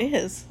 Yes, Oh, that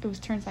is. It was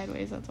turned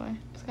sideways, that's why.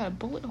 It's got a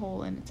bullet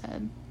hole in its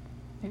head.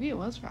 Maybe it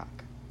was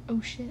rock.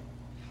 Oh, shit.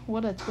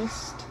 What a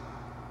twist.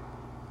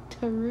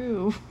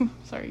 Peru.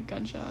 Sorry,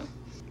 gunshot.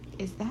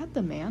 Is that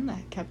the man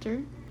that kept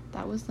her?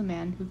 That was the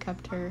man who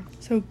kept her.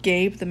 So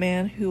Gabe, the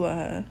man who,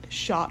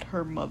 shot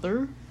her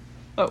mother?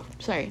 Oh,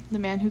 sorry. The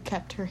man who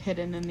kept her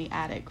hidden in the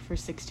attic for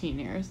 16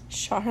 years.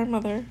 shot her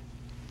mother.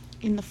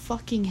 In the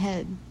fucking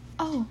head.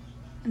 Oh.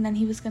 And then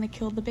he was gonna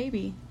kill the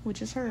baby,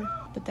 which is her.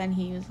 But then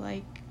he was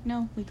like,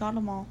 no, we got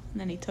them all.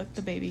 And then he took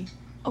the baby.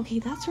 Okay,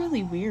 that's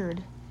really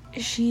weird.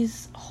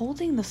 She's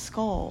holding the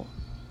skull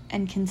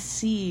and can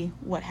see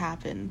what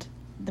happened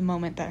the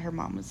moment that her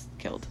mom was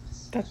killed.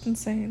 That's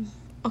insane.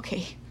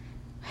 Okay.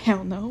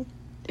 Hell no.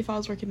 If I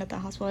was working at that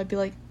hospital, I'd be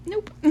like,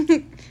 nope.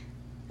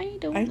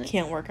 I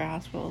can't work at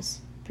hospitals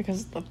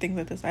because of things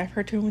like this. I've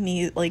heard too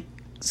many, like,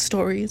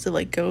 stories of,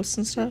 like, ghosts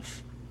and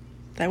stuff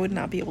that I would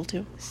not be able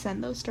to.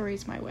 Send those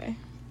stories my way.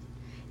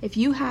 If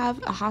you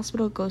have a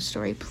hospital ghost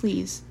story,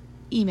 please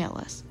email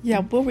us. Yeah,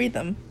 we'll read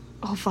them.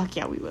 Oh, fuck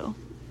yeah, we will.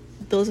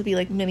 Those would be,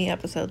 like, mini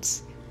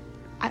episodes.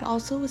 I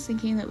also was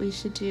thinking that we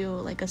should do,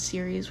 like, a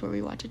series where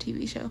we watch a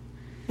TV show.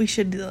 We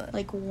should do that.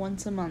 Like,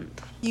 once a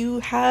month.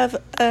 You have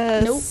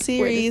a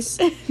series.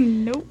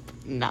 Nope.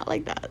 Not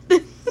like that.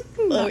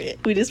 Oh, yeah.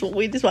 We just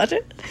watch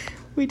it?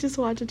 We just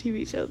watch a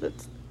TV show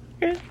that's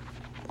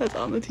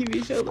on the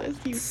TV show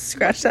list. You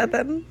scratch that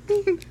then.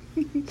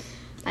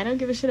 I don't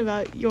give a shit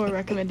about your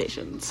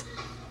recommendations.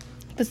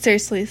 But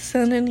seriously,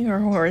 send in your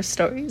horror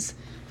stories.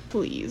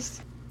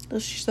 Please.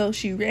 So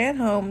she ran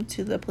home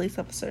to the police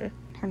officer.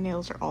 Her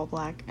nails are all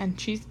black, and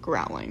she's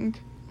growling.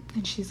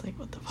 And she's like,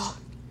 what the fuck?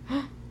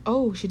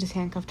 Oh, she just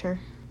handcuffed her.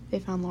 They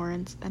found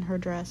Lawrence and her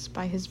dress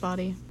by his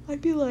body. I'd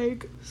be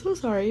like, so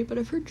sorry, but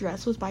if her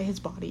dress was by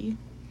his body,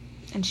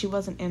 and she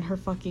wasn't in her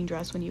fucking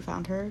dress when you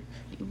found her,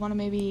 you want to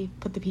maybe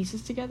put the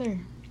pieces together?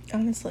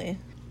 Honestly.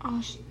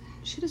 Oh,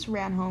 she just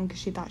ran home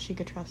because she thought she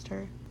could trust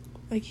her.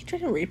 Like, he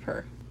tried to rape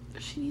her.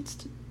 She needs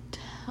to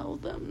tell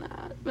them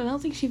that. But I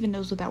don't think she even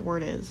knows what that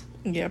word is.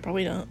 Yeah,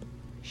 probably not.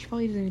 She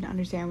probably doesn't even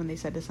understand when they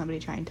said to somebody,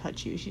 try and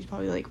touch you. She's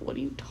probably like, what are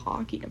you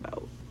talking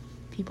about?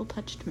 People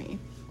touched me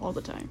all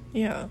the time.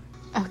 Yeah.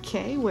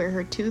 Okay, where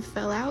her tooth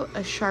fell out,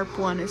 a sharp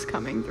one is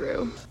coming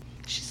through.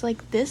 She's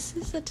like, this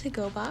is a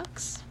to-go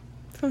box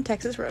from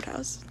Texas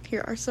Roadhouse.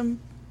 Here are some...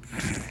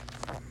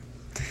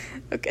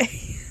 Okay.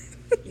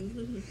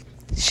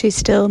 She's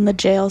still in the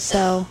jail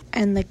cell,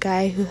 and the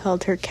guy who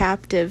held her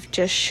captive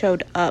just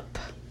showed up.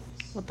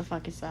 What the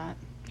fuck is that?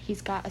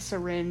 He's got a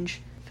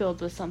syringe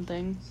filled with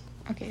something.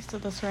 Okay, so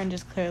the syringe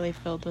is clearly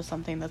filled with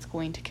something that's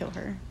going to kill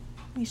her.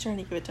 He's trying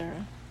to give it to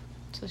her.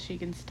 So she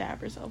can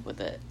stab herself with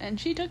it. And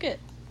she took it.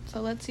 So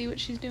let's see what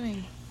she's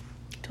doing.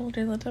 Told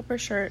her to lift up her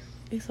shirt.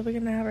 He's probably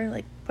gonna have her,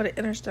 like, put it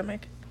in her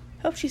stomach.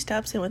 Hope she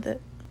stabs him with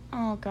it.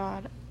 Oh,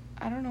 God.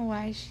 I don't know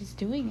why she's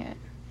doing it.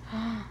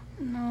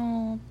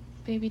 No,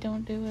 baby,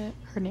 don't do it.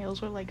 Her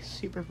nails were, like,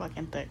 super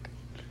fucking thick.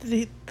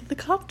 Did the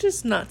cop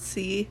just not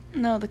see?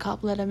 No, the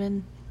cop let him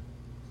in.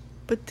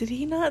 But did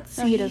he not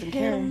see he doesn't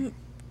him care.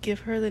 Give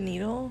her the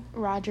needle?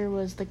 Roger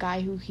was the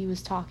guy who he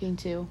was talking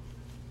to.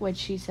 When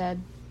she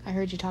said, I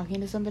heard you talking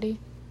to somebody.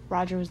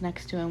 Roger was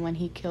next to him when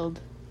he killed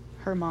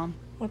her mom.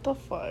 What the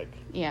fuck?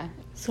 Yeah.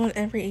 So in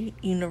every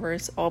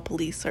universe, all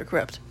police are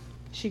corrupt.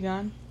 She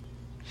gone?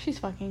 She's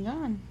fucking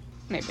gone.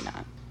 Maybe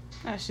not.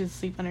 She's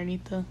asleep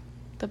underneath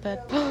the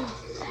bed.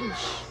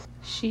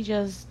 She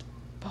just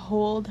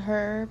pulled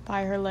her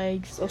by her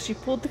legs. So she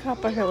pulled the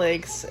cop by her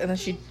legs, and then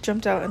she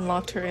jumped out and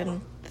locked her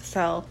in the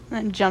cell.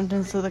 And then jumped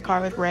into the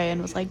car with Ray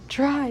and was like,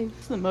 drive.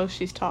 It's the most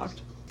she's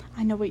talked.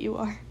 I know what you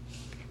are.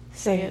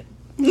 Say it.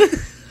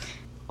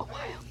 A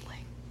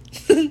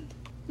wildling.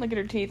 Look at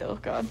her teeth. Oh,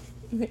 God.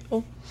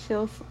 Oh.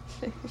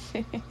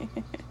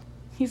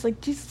 He's like,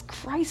 Jesus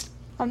Christ,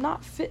 I'm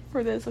not fit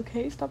for this,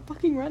 okay? Stop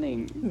fucking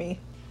running. Me.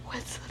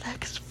 When's the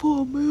next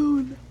full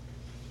moon?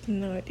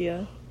 No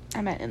idea.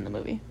 I meant in the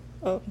movie.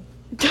 Oh.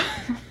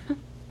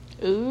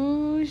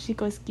 Ooh, she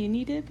goes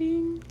skinny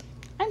dipping.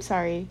 I'm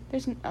sorry.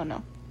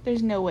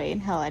 There's no way in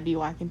hell I'd be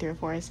walking through a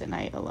forest at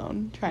night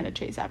alone trying to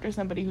chase after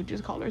somebody who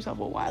just called herself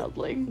a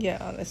wildling. Yeah,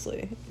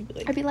 honestly.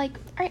 I'd be like,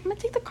 alright, I'm gonna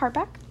take the car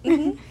back.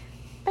 Mm-hmm.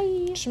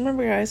 Bye. Just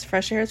remember, guys,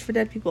 fresh air is for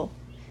dead people.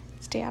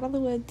 Stay out of the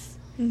woods.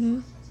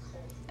 Mm-hmm.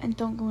 And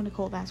don't go into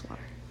cold ass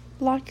water.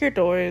 Lock your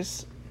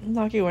doors.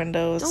 Lock your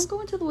windows. Don't go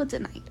into the woods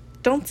at night.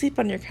 Don't sleep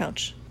on your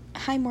couch.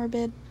 Hi,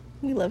 Morbid.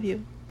 We love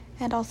you.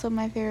 And also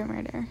my favorite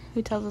murder,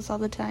 who tells us all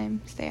the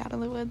time, stay out of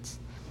the woods.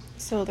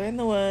 So they're in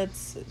the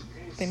woods.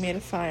 They made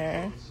a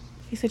fire.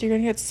 He said you're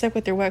gonna get sick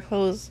with your wet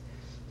clothes.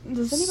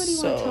 Does anybody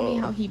want to tell me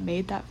how he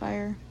made that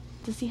fire?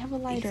 Does he have a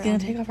lighter? He's gonna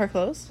take off her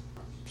clothes?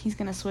 He's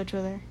gonna switch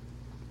with her.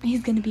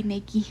 He's gonna be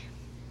naked.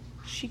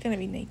 She gonna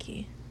be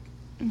naked.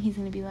 And he's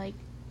gonna be like,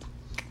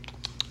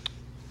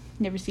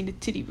 never seen a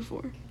titty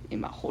before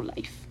in my whole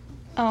life.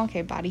 Oh,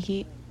 okay, body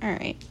heat.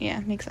 Alright, yeah,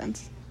 makes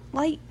sense.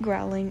 Light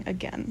growling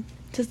again.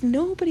 Does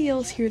nobody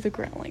else hear the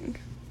growling?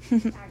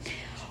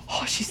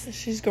 Oh,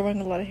 she's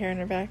growing a lot of hair in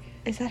her back.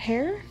 Is that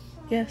hair?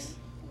 Yes.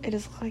 It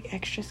does look like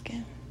extra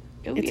skin.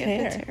 Oh, It's yeah,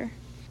 hair. that's hair.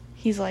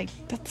 He's like,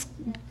 that's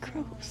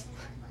gross.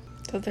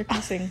 So they're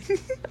kissing.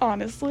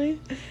 Honestly,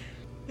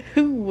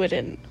 who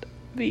wouldn't?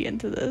 be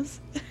into this.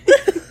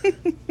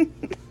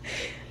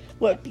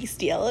 What,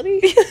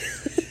 bestiality?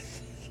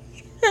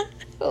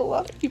 A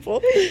lot of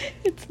people.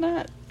 It's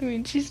not. I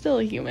mean, she's still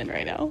a human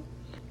right now.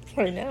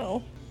 Right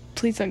now.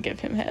 Please don't give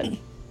him head.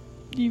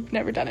 You've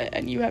never done it,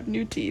 and you have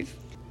new teeth.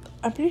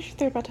 I'm pretty sure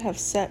they're about to have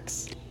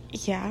sex.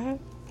 Yeah.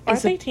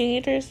 Aren't they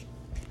teenagers?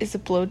 Is a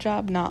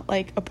blowjob not,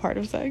 like, a part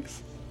of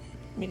sex?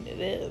 I mean, it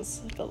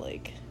is, but,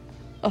 like...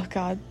 Oh,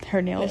 God.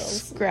 Her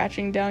nails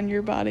scratching down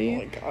your body. Oh,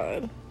 my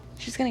God.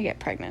 She's gonna get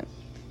pregnant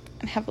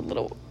and have a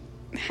little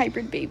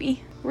hybrid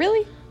baby.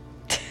 Really?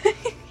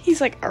 He's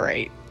like,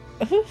 alright.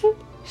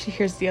 She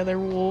hears the other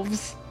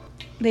wolves.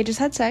 They just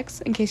had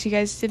sex, in case you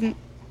guys didn't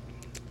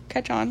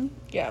catch on.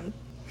 Yeah.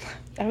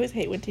 I always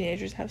hate when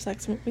teenagers have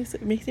sex. It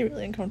makes it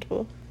really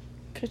uncomfortable.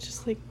 Because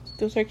just, like,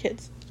 those are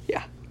kids.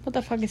 Yeah. What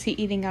the fuck is he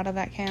eating out of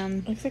that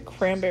can? Looks like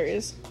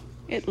cranberries.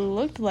 It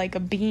looked like a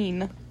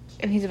bean.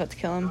 And he's about to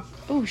kill him.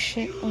 Oh,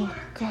 shit. Oh,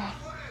 God.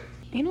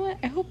 You know what?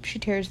 I hope she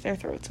tears their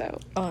throats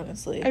out.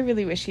 Honestly. I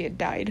really wish he had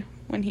died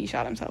when he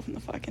shot himself in the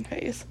fucking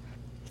face.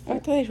 The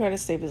fact that they try to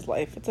save his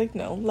life, it's like,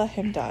 no, let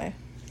him die.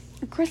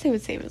 Of course they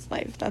would save his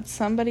life. That's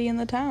somebody in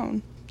the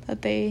town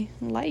that they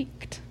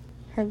liked.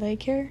 Her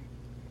leg hair?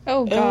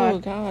 Oh, God. Oh,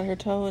 God, her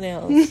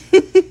toenails.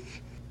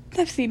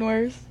 I've seen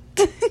worse.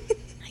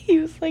 He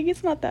was like,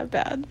 it's not that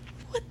bad.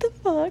 What the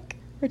fuck?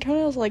 Her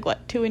toenails are like,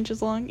 what, 2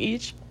 inches long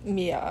each?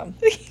 Yeah.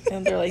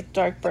 And they're like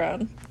dark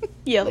brown.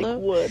 Yellow.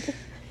 Like wood.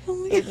 Oh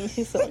my It God. makes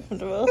me so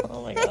uncomfortable.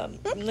 Oh my God.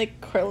 I'm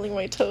like curling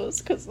my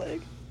toes because,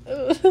 like,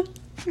 ugh.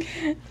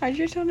 Are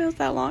your toenails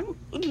that long?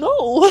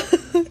 No.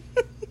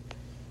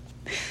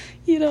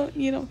 You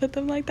don't put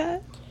them like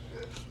that?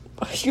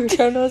 Your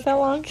toenails that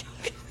long?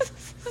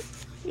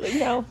 Like,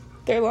 no,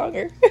 they're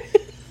longer.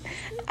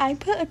 I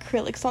put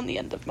acrylics on the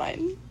end of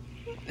mine.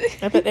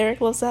 I bet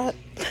Eric loves that.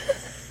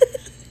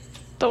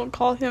 Don't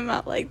call him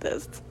out like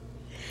this.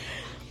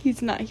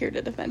 He's not here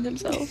to defend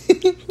himself.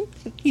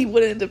 He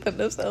wouldn't defend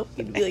himself.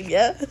 He'd be like,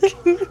 yeah.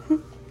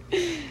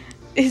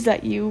 Is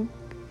that you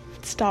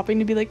stopping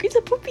to be like, it's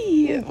a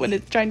poopy when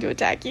it's trying to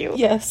attack you?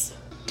 Yes.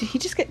 Did he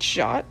just get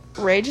shot?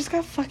 Ray just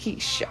got fucking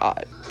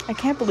shot. I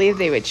can't believe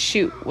they would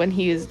shoot when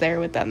he was there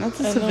with them. That's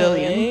a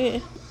civilian.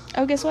 Right?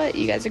 Oh, guess what?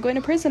 You guys are going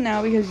to prison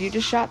now because you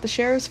just shot the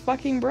sheriff's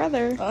fucking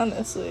brother.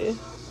 Honestly.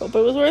 Hope it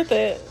was worth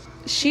it.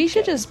 She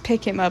should just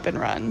pick him up and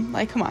run.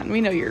 Like, come on, we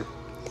know you're...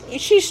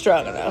 She's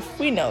strong enough.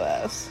 We know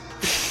that.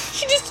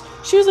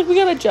 She was like, we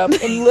gotta jump,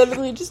 and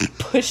literally just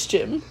pushed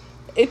him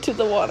into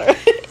the water.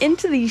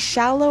 Into the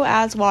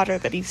shallow-ass water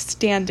that he's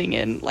standing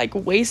in, like,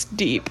 waist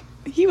deep.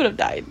 He would have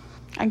died.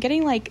 I'm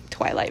getting, like,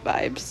 Twilight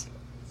vibes.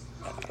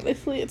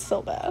 Honestly, it's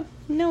so bad.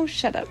 No,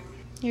 shut up.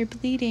 You're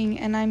bleeding,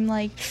 and I'm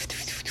like...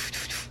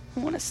 I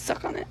want to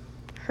suck on it.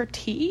 Her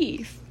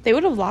teeth. They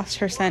would have lost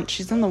her scent.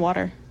 She's in the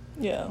water.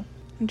 Yeah.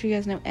 Don't you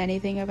guys know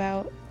anything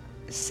about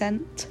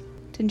scent?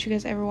 Didn't you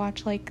guys ever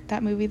watch, like,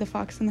 that movie, The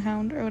Fox and the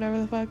Hound, or whatever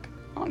the fuck?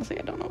 Honestly,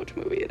 I don't know which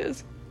movie it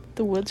is.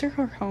 The woods are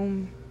her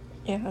home.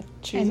 Yeah,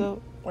 she's a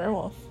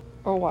werewolf.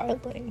 Or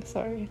wildling,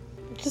 sorry.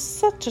 Just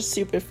such a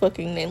stupid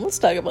fucking name. Let's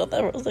talk about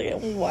that for a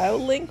second.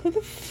 Wildling? Who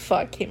the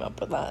fuck came up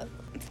with that?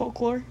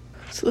 Folklore.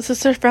 So the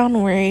sister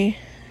found Ray,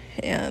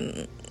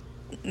 and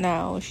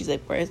now she's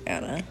like, where's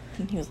Anna?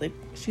 And he was like,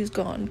 she's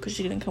gone because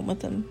she didn't come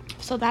with him.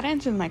 So that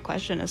answers my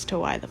question as to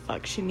why the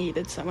fuck she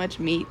needed so much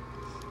meat.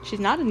 She's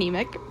not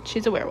anemic.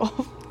 She's a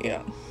werewolf.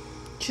 Yeah.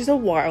 She's a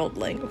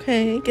wildling,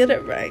 okay? Get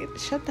it right.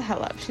 Shut the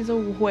hell up. She's a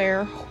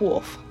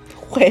werewolf.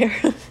 Where?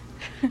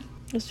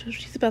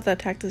 She's about to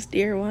attack this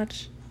deer,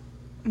 watch.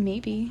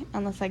 Maybe.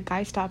 Unless that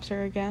guy stops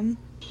her again.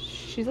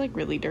 She's, like,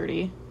 really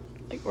dirty.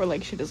 Like, or,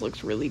 like, she just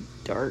looks really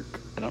dark.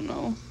 I don't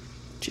know.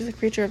 She's a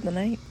creature of the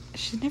night.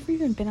 She's never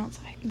even been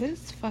outside.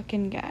 This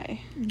fucking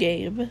guy.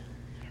 Gabe.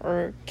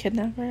 Or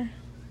kidnapper.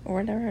 Or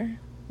whatever.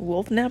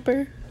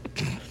 Wolf-napper.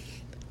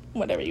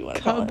 Whatever you want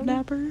to call him.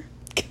 Cub-napper.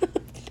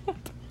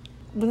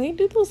 When they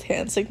do those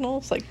hand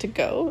signals, like, to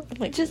go, I'm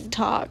like... Just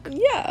talk.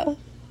 Yeah.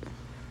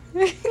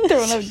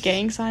 Throwing up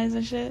gang signs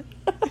and shit.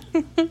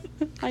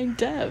 I'm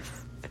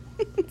deaf.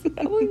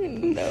 I don't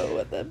even know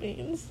what that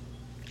means.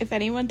 If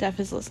anyone deaf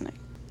is listening.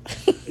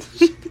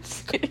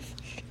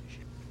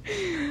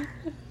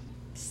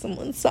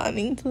 Someone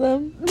signing to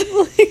them.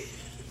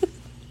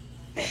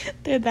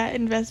 They're that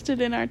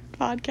invested in our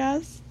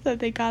podcast that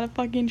they got a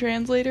fucking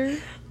translator.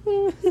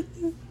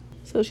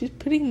 So she's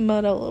putting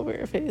mud all over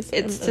her face.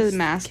 It's to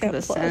mask the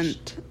camouflage.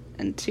 scent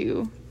and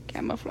to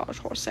camouflage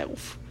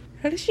herself.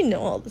 How does she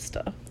know all this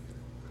stuff?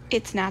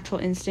 It's natural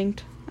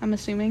instinct, I'm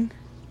assuming.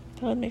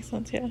 That would make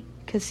sense, yeah.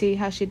 Because see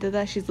how she did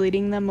that? She's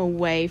leading them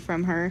away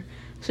from her.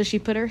 So she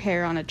put her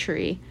hair on a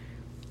tree.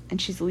 And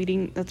she's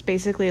leading... That's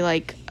basically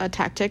like a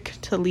tactic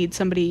to lead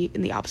somebody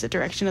in the opposite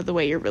direction of the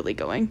way you're really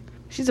going.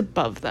 She's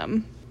above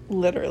them.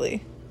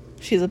 Literally.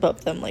 She's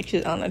above them like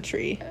she's on a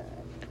tree.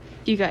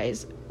 You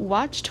guys,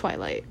 watch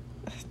Twilight.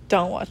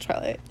 Don't watch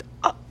Twilight.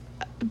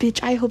 Bitch,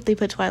 I hope they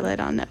put Twilight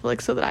on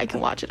Netflix so that I can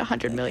watch it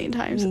 100 million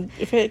times.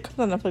 If it comes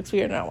on Netflix,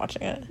 we are not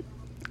watching it.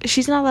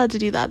 She's not allowed to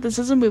do that. This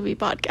is a movie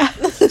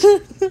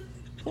podcast.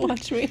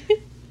 Watch me.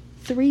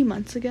 3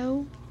 months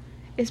ago?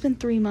 It's been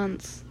 3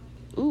 months.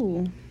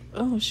 Ooh.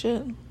 Oh,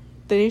 shit.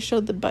 They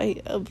showed the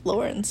bite of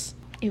Lawrence.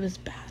 It was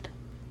bad.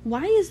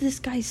 Why is this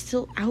guy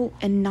still out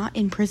and not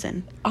in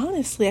prison?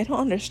 Honestly, I don't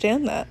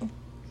understand that.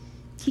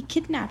 He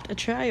kidnapped a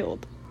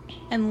child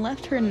and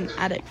left her in an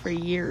attic for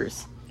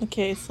years.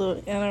 Okay,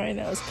 so Anna right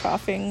now is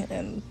coughing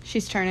and...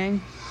 She's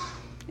turning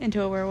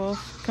into a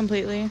werewolf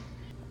completely.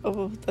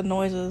 Oh, the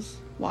noises.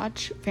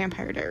 Watch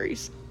Vampire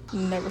Diaries.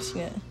 Never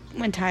seen it.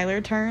 When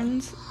Tyler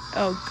turns,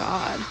 oh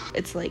god.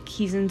 It's like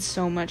he's in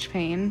so much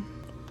pain.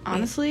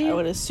 Honestly, I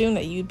would assume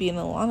that you'd be in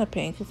a lot of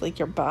pain because, like,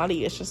 your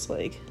body is just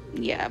like...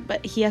 Yeah,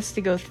 but he has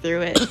to go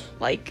through it.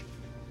 Like,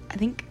 I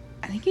think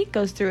he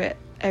goes through it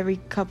every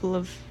couple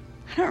of...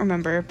 I don't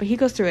remember, but he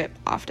goes through it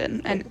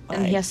often. And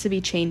he has to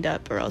be chained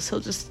up or else he'll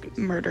just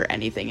murder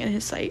anything in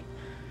his sight.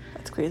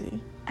 That's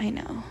crazy. I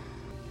know.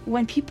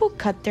 When people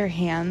cut their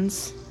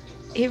hands,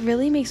 it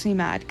really makes me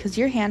mad because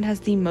your hand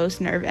has the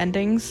most nerve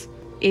endings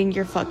in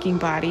your fucking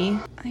body.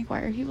 Like,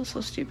 why are people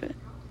so stupid?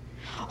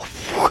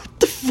 What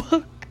the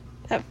fuck?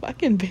 That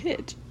fucking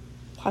bitch.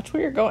 Watch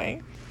where you're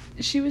going.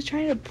 She was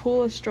trying to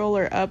pull a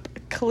stroller up,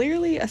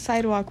 clearly a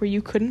sidewalk where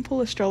you couldn't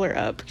pull a stroller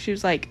up. She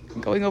was like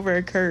going over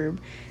a curb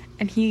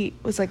and he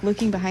was like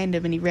looking behind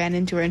him and he ran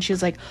into her and she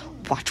was like,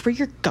 watch where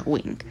you're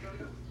going.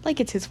 Like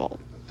it's his fault.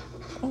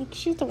 Oh,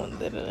 she's the one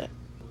that did it.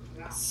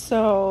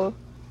 So,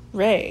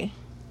 Ray,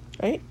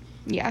 right?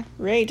 Yeah.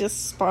 Ray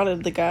just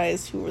spotted the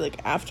guys who were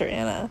like after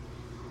Anna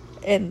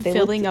and they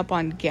filling up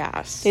on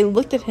gas. They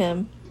looked at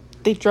him.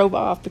 They drove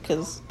off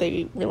because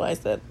they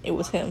realized that it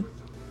was him.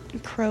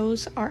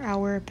 Crows are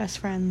our best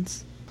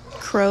friends.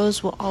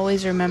 Crows will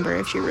always remember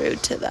if you're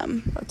rude to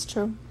them. That's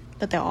true.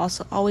 But they'll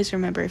also always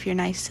remember if you're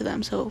nice to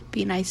them. So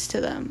be nice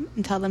to them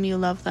and tell them you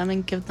love them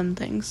and give them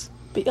things.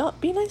 Be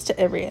nice to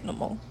every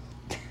animal.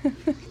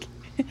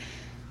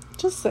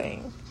 Just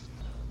saying.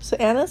 So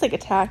Anna's like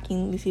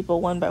attacking these people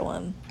one by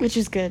one. Which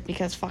is good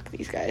because fuck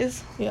these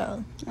guys. Yeah.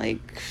 Like,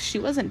 she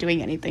wasn't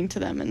doing anything to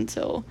them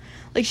until...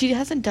 Like, she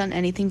hasn't done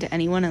anything to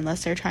anyone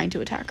unless they're trying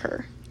to attack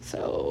her.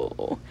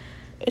 So...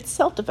 It's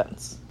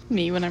self-defense.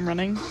 Me when I'm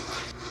running.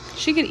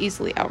 She could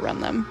easily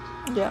outrun them.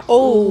 Yeah.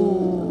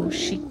 Oh,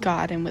 she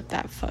got him with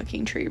that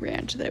fucking tree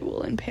branch that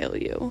will impale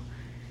you.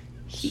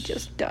 He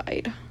just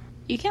died.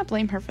 You can't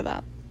blame her for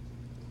that.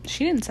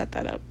 She didn't set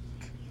that up.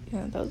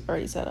 Yeah, that was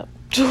already set up.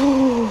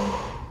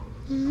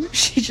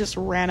 She just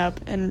ran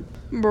up and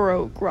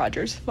broke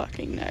Roger's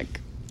fucking neck.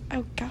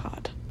 Oh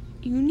god.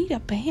 You need a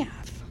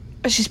bath.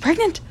 Oh, she's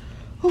pregnant!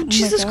 Oh,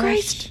 Jesus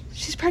Christ!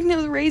 She's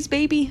pregnant with Ray's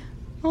baby.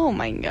 Oh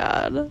my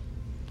god.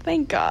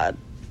 Thank god.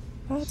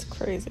 That's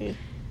crazy.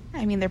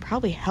 I mean, they're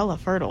probably hella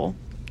fertile.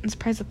 I'm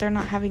surprised that they're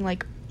not having,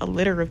 like, a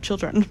litter of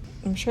children.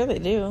 I'm sure they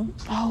do.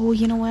 Oh,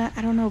 you know what?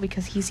 I don't know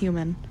because he's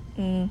human.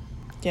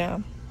 Yeah.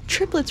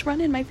 Triplets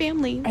run in my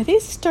family. Are they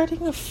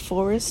starting a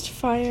forest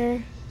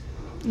fire?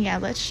 Yeah,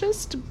 let's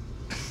just...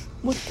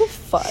 What the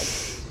fuck?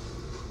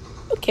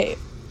 Okay.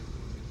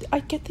 I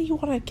get that you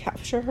want to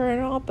capture her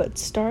and all, but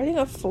starting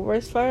a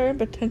forest fire and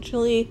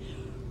potentially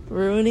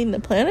ruining the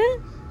planet?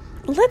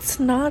 Let's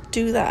not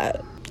do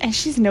that. And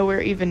she's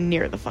nowhere even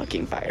near the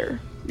fucking fire.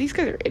 These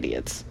guys are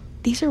idiots.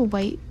 These are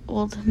white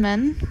old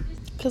men.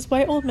 Because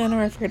white old men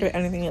are afraid of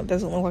anything that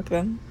doesn't look like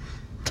them.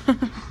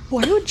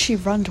 Why would she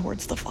run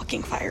towards the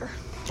fucking fire?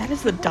 That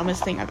is the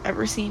dumbest thing I've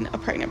ever seen a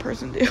pregnant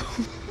person do.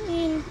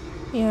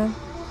 Yeah.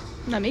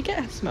 Now make it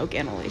have smoke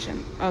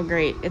inhalation. Oh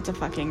great, it's a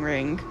fucking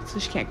ring, so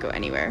she can't go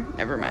anywhere.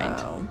 Never mind.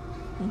 Wow.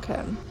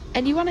 Okay.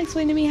 And you want to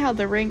explain to me how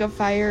the ring of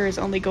fire is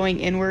only going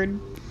inward?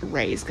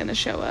 Ray's gonna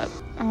show up.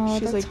 Oh,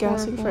 she's like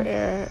gasping for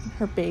air.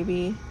 Her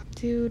baby.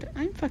 Dude,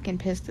 I'm fucking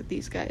pissed at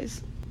these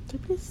guys. They're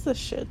pieces of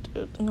shit,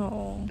 dude.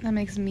 No. That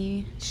makes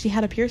me... She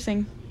had a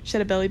piercing. She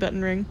had a belly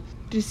button ring.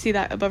 Did you see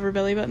that above her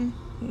belly button?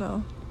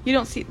 No. You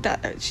don't see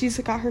that. She's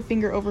got her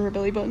finger over her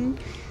belly button.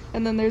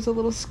 And then there's a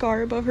little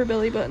scar above her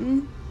belly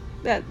button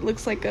that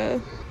looks like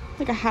a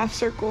half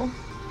circle.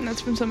 And that's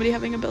from somebody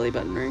having a belly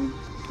button ring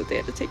that they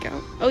had to take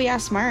out. Oh yeah,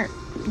 smart.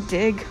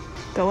 Dig.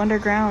 Go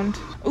underground.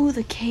 Oh,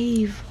 the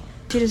cave.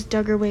 She just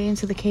dug her way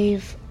into the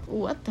cave.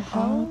 What the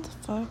hell? Oh, what the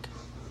fuck?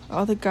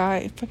 Oh, the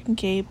guy, fucking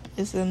Gabe,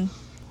 is in...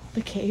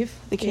 The cave?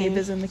 The cave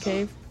is in the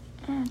cave.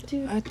 Oh,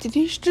 dude. Did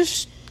he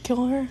just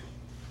kill her?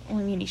 Well,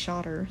 I mean, he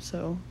shot her,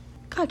 so...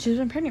 God, she's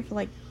been pregnant for,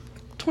 like,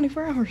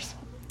 24 hours.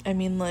 I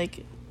mean,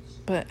 like,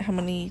 but how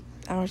many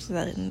hours is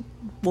that in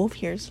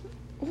wolf years?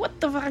 What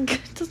the fuck?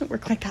 It doesn't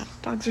work like that.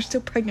 Dogs are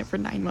still pregnant for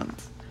 9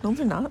 months. No,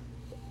 they're not.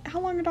 How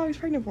long are dogs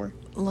pregnant for?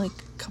 Like,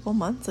 a couple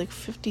months, like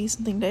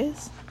 50-something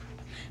days.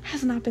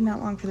 Has not been that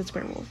long for this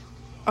werewolf.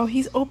 Oh,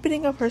 he's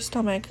opening up her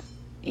stomach.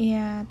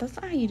 Yeah, that's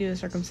not how you do a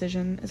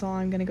circumcision, is all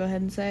I'm gonna go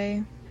ahead and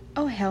say.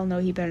 Oh, hell no,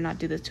 he better not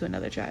do this to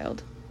another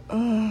child.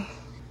 Ugh.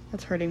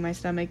 That's hurting my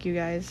stomach, you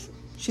guys.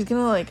 She's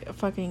gonna, like,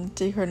 fucking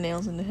dig her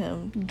nails into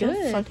him. Good.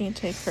 Don't fucking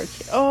take her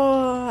kid.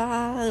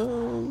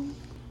 Oh,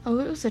 it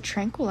was a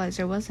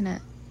tranquilizer, wasn't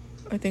it?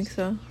 I think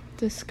so.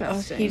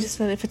 Disgusting. He just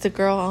said, if it's a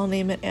girl, I'll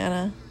name it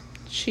Anna.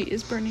 She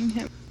is burning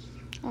him.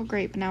 Oh,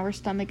 great, but now her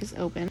stomach is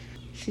open.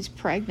 She's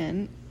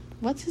pregnant.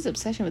 What's his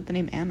obsession with the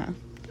name Anna?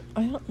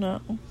 I don't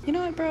know. You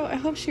know what, bro? I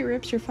hope she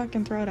rips your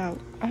fucking throat out.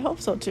 I hope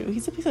so, too.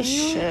 He's a piece of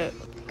shit.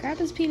 Grab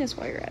his penis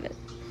while you're at it.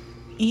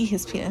 Eat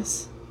his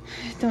penis.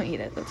 Don't eat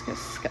it. That's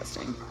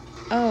disgusting.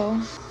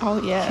 Oh.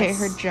 Oh, yes. Okay,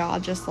 her jaw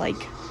just, like,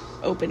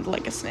 opened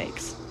like a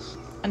snake's.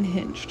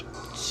 Unhinged.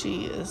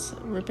 She is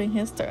ripping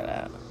his throat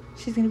out.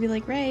 She's gonna be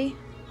like, Ray,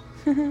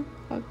 look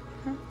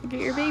at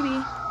your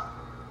baby.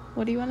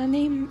 What do you want to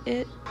name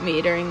it?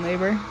 Me during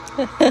labor.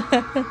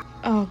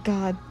 Oh,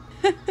 God.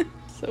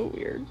 So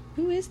weird.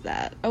 Who is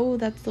that? Oh,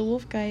 that's the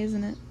wolf guy,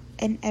 isn't it?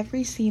 And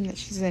every scene that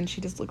she's in,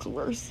 she just looks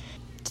worse.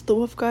 The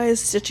wolf guy is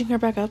stitching her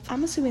back up.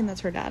 I'm assuming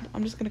that's her dad.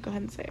 I'm just gonna go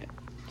ahead and say it.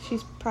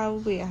 She's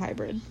probably a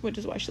hybrid, which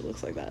is why she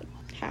looks like that.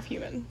 Half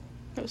human.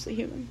 Mostly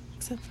human.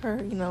 Except for,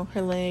 you know,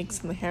 her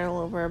legs and the hair all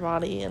over her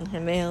body and her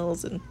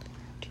nails and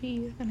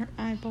teeth and her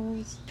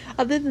eyeballs.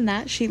 Other than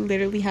that, she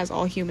literally has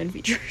all human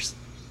features.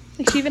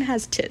 Like, she even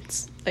has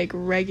tits. Like,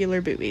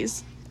 regular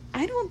boobies.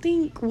 I don't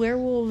think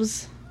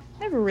werewolves...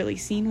 I've never really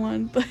seen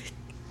one, but...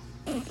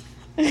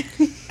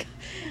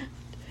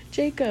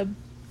 Jacob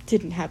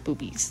didn't have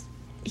boobies.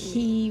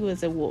 He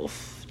was a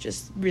wolf.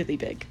 Just really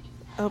big.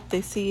 Oh,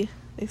 they see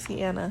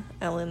Anna,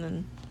 Ellen,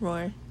 and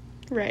Roy.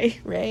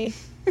 Ray.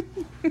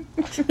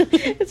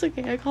 It's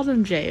okay. I called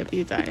him Jay a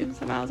few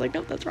times, and I was like,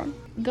 nope, that's wrong.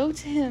 Go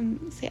to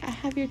him. Say, I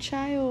have your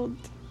child.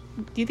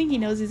 Do you think he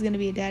knows he's gonna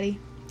be a daddy?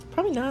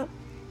 Probably not.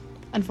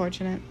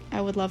 Unfortunate.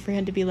 I would love for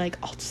him to be like,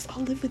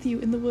 I'll live with you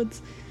in the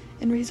woods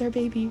and raise our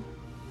baby.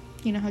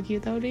 You know how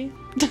cute that would be?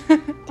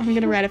 I'm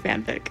gonna write a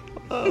fanfic.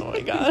 Oh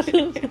my god.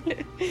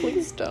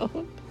 Please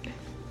don't.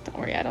 Don't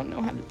worry, I don't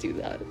know how to do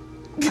that.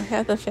 I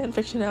had the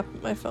fanfiction app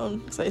on my phone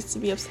because I used to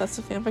be obsessed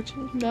with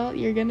fanfiction. Well,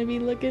 you're gonna be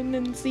looking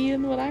and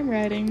seeing what I'm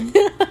writing.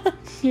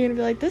 You're gonna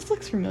be like, this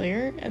looks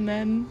familiar, and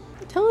then...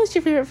 Tell us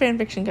your favorite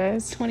fanfiction,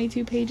 guys.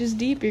 22 pages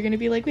deep, you're gonna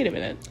be like, wait a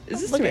minute,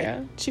 is this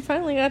Tamara? She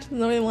finally got to the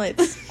Northern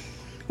Lights.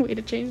 Way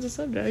to change the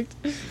subject.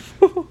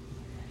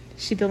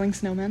 She building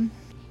snowmen.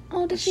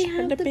 Oh, does she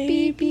have the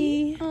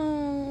baby?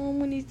 Oh,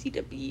 when you see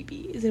the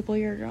baby. Is it a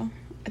boy or a girl?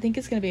 I think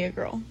it's gonna be a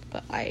girl,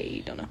 but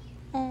I don't know.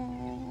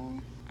 Oh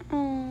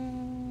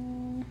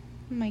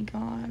my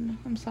god.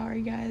 I'm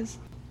sorry, guys.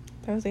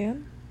 That was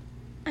Anne?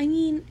 I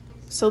mean...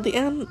 So the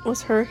end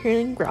was her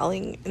hearing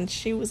growling, and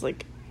she was,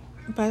 like,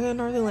 by the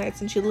Northern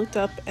Lights, and she looked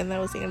up, and that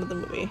was the end of the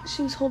movie.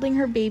 She was holding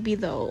her baby,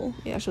 though.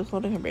 Yeah, she was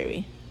holding her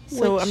baby.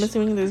 So I'm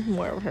assuming there's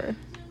more of her,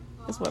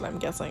 is what I'm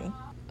guessing.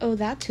 Oh,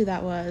 that's who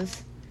that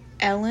was.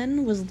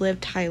 Ellen was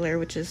Liv Tyler,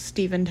 which is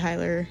Steven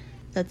Tyler.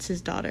 That's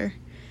his daughter.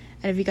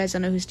 And if you guys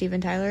don't know who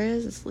Steven Tyler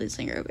is, it's the lead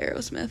singer of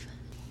Aerosmith.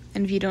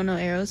 And if you don't know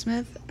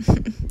Aerosmith...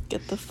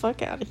 Get the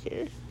fuck out of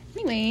here.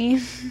 Anyway.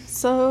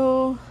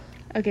 So...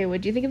 Okay, what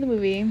do you think of the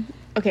movie?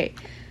 Okay.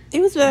 It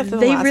was better than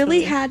the They last really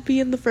movie. had me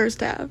in the first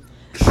half.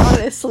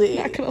 Honestly.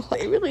 Not gonna lie.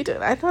 They really did.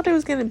 I thought it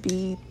was gonna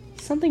be...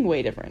 Something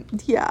way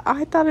different. Yeah,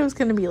 I thought it was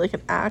gonna be, like,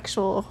 an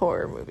actual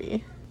horror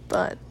movie.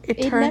 But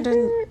it turned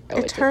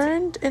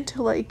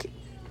into, like,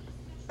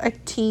 a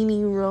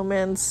teeny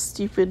romance,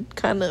 stupid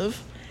kind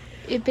of...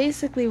 It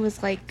basically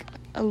was, like,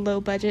 a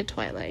low-budget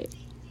Twilight.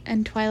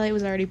 And Twilight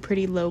was already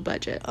pretty low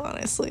budget.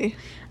 Honestly.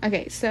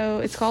 Okay, so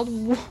it's called...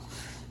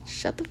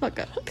 Shut the fuck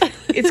up.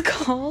 It's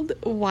called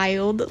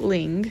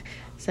Wildling.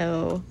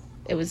 So,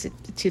 it was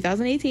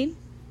 2018.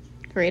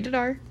 Rated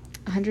R.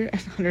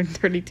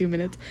 132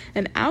 minutes.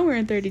 An hour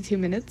and 32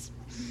 minutes.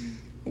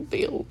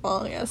 Be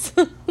long, yes.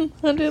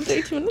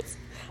 132 minutes?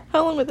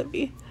 How long would that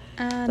be?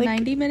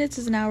 90 minutes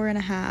is an hour and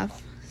a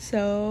half.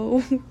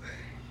 So,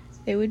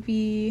 it would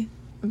be...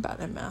 I'm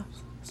bad at math,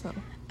 so...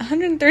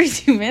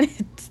 132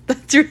 minutes.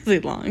 That's really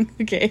long.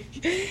 Okay.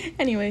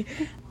 Anyway.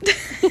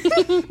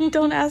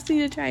 Don't ask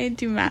me to try and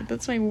do math.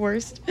 That's my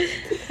worst.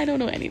 I don't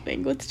know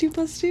anything. What's 2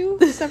 plus 2?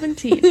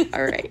 17.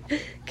 Alright.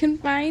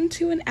 Confined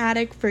to an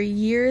attic for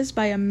years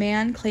by a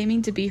man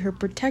claiming to be her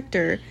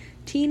protector,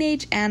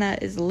 teenage Anna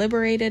is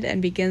liberated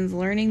and begins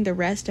learning the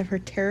rest of her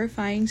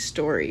terrifying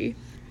story.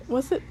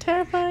 Was it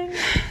terrifying?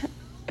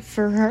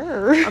 For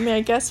her. I mean,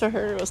 I guess for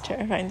her it was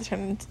terrifying to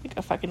turn into, like,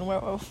 a fucking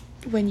werewolf.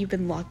 When you've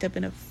been locked up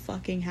in a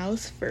fucking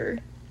house for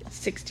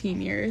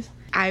 16 years.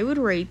 I would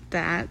rate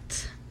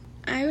that...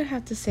 I would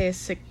have to say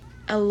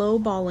a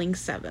low-balling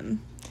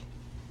 7.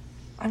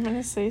 I'm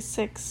gonna say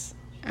 6.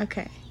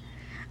 Okay.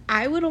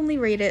 I would only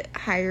rate it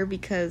higher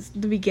because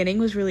the beginning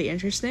was really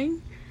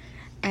interesting.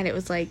 And it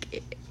was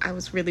like... I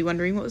was really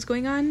wondering what was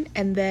going on.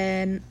 And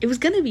then it was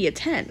gonna be a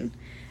 10.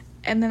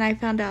 And then I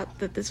found out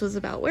that this was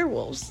about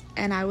werewolves.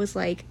 And I was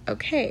like,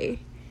 okay,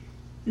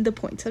 the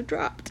points have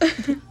dropped.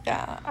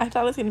 Yeah, I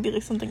thought it was gonna be,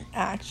 like, something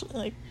actually,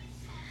 like,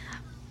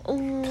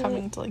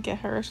 coming to, like, get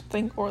her or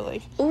something. Or,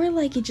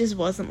 like, it just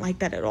wasn't like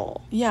that at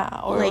all. Yeah,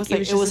 or like, it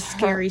was just a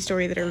scary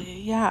story that her...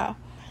 Yeah,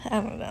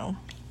 I don't know.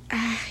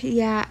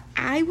 Yeah,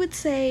 I would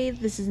say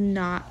this is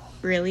not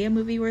really a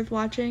movie worth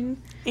watching.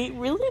 It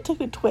really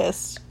took a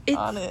twist,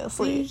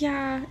 honestly.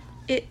 Yeah,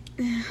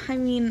 I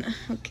mean,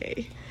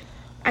 okay.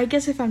 I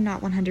guess if I'm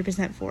not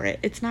 100% for it,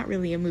 it's not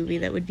really a movie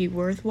that would be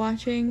worth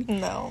watching.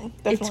 No,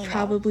 definitely It's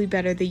probably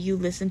better that you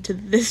listen to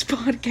this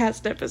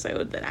podcast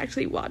episode than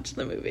actually watch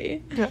the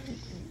movie. not.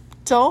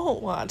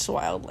 Don't watch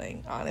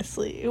Wildling,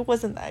 honestly. It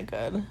wasn't that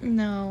good.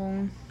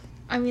 No.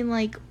 I mean,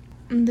 like,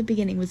 the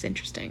beginning was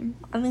interesting.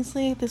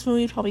 Honestly, this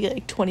movie would probably get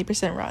like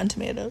 20% Rotten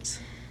Tomatoes.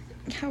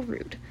 How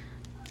rude.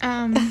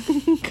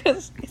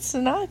 Because it's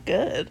not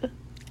good.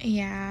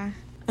 Yeah.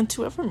 And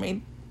to whoever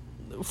made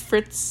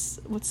Fritz,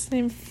 what's his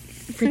name?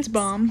 Fritz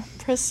Baum.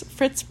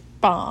 Fritz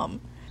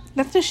Baum.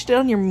 Not to shit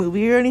on your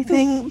movie or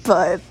anything,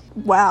 but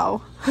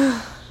wow.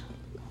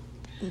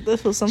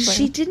 This was something.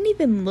 She didn't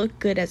even look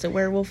good as a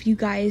werewolf, you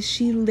guys.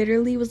 She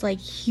literally was like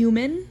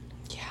human.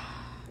 Yeah.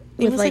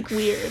 It With was like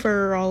weird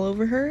fur all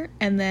over her,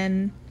 and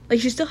then like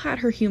she still had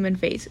her human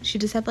face. She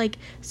just had like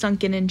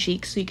sunken in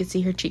cheeks so you could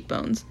see her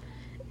cheekbones.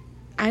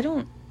 I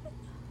don't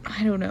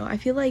know. I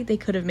feel like they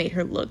could have made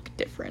her look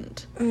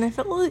different. And I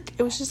felt like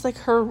it was just like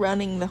her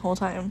running the whole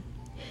time.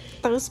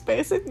 That was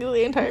basically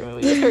the entire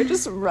movie. It was her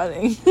just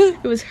running.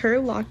 It was her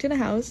locked in a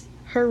house,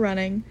 her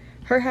running,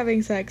 her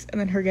having sex, and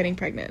then her getting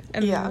pregnant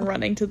and then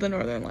running to the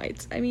Northern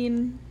Lights. I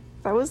mean,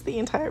 that was the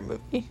entire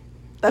movie.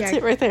 That's yeah,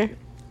 it right there.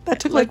 That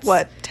took like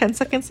what, 10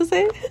 seconds to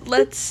say?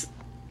 Let's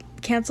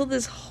cancel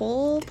this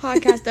whole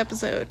podcast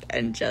episode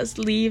and just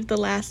leave the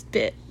last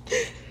bit.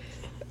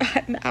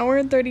 An hour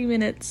and 30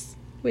 minutes,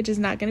 which is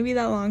not going to be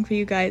that long for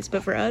you guys,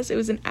 but for us, it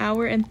was an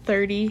hour and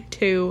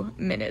 32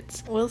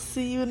 minutes. We'll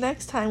see you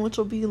next time, which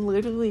will be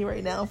literally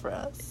right now for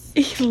us.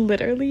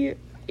 Literally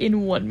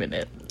in 1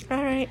 minute.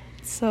 Alright,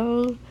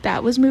 so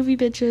that was Movie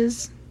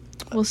Bitches.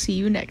 We'll see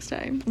you next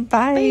time.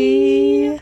 Bye.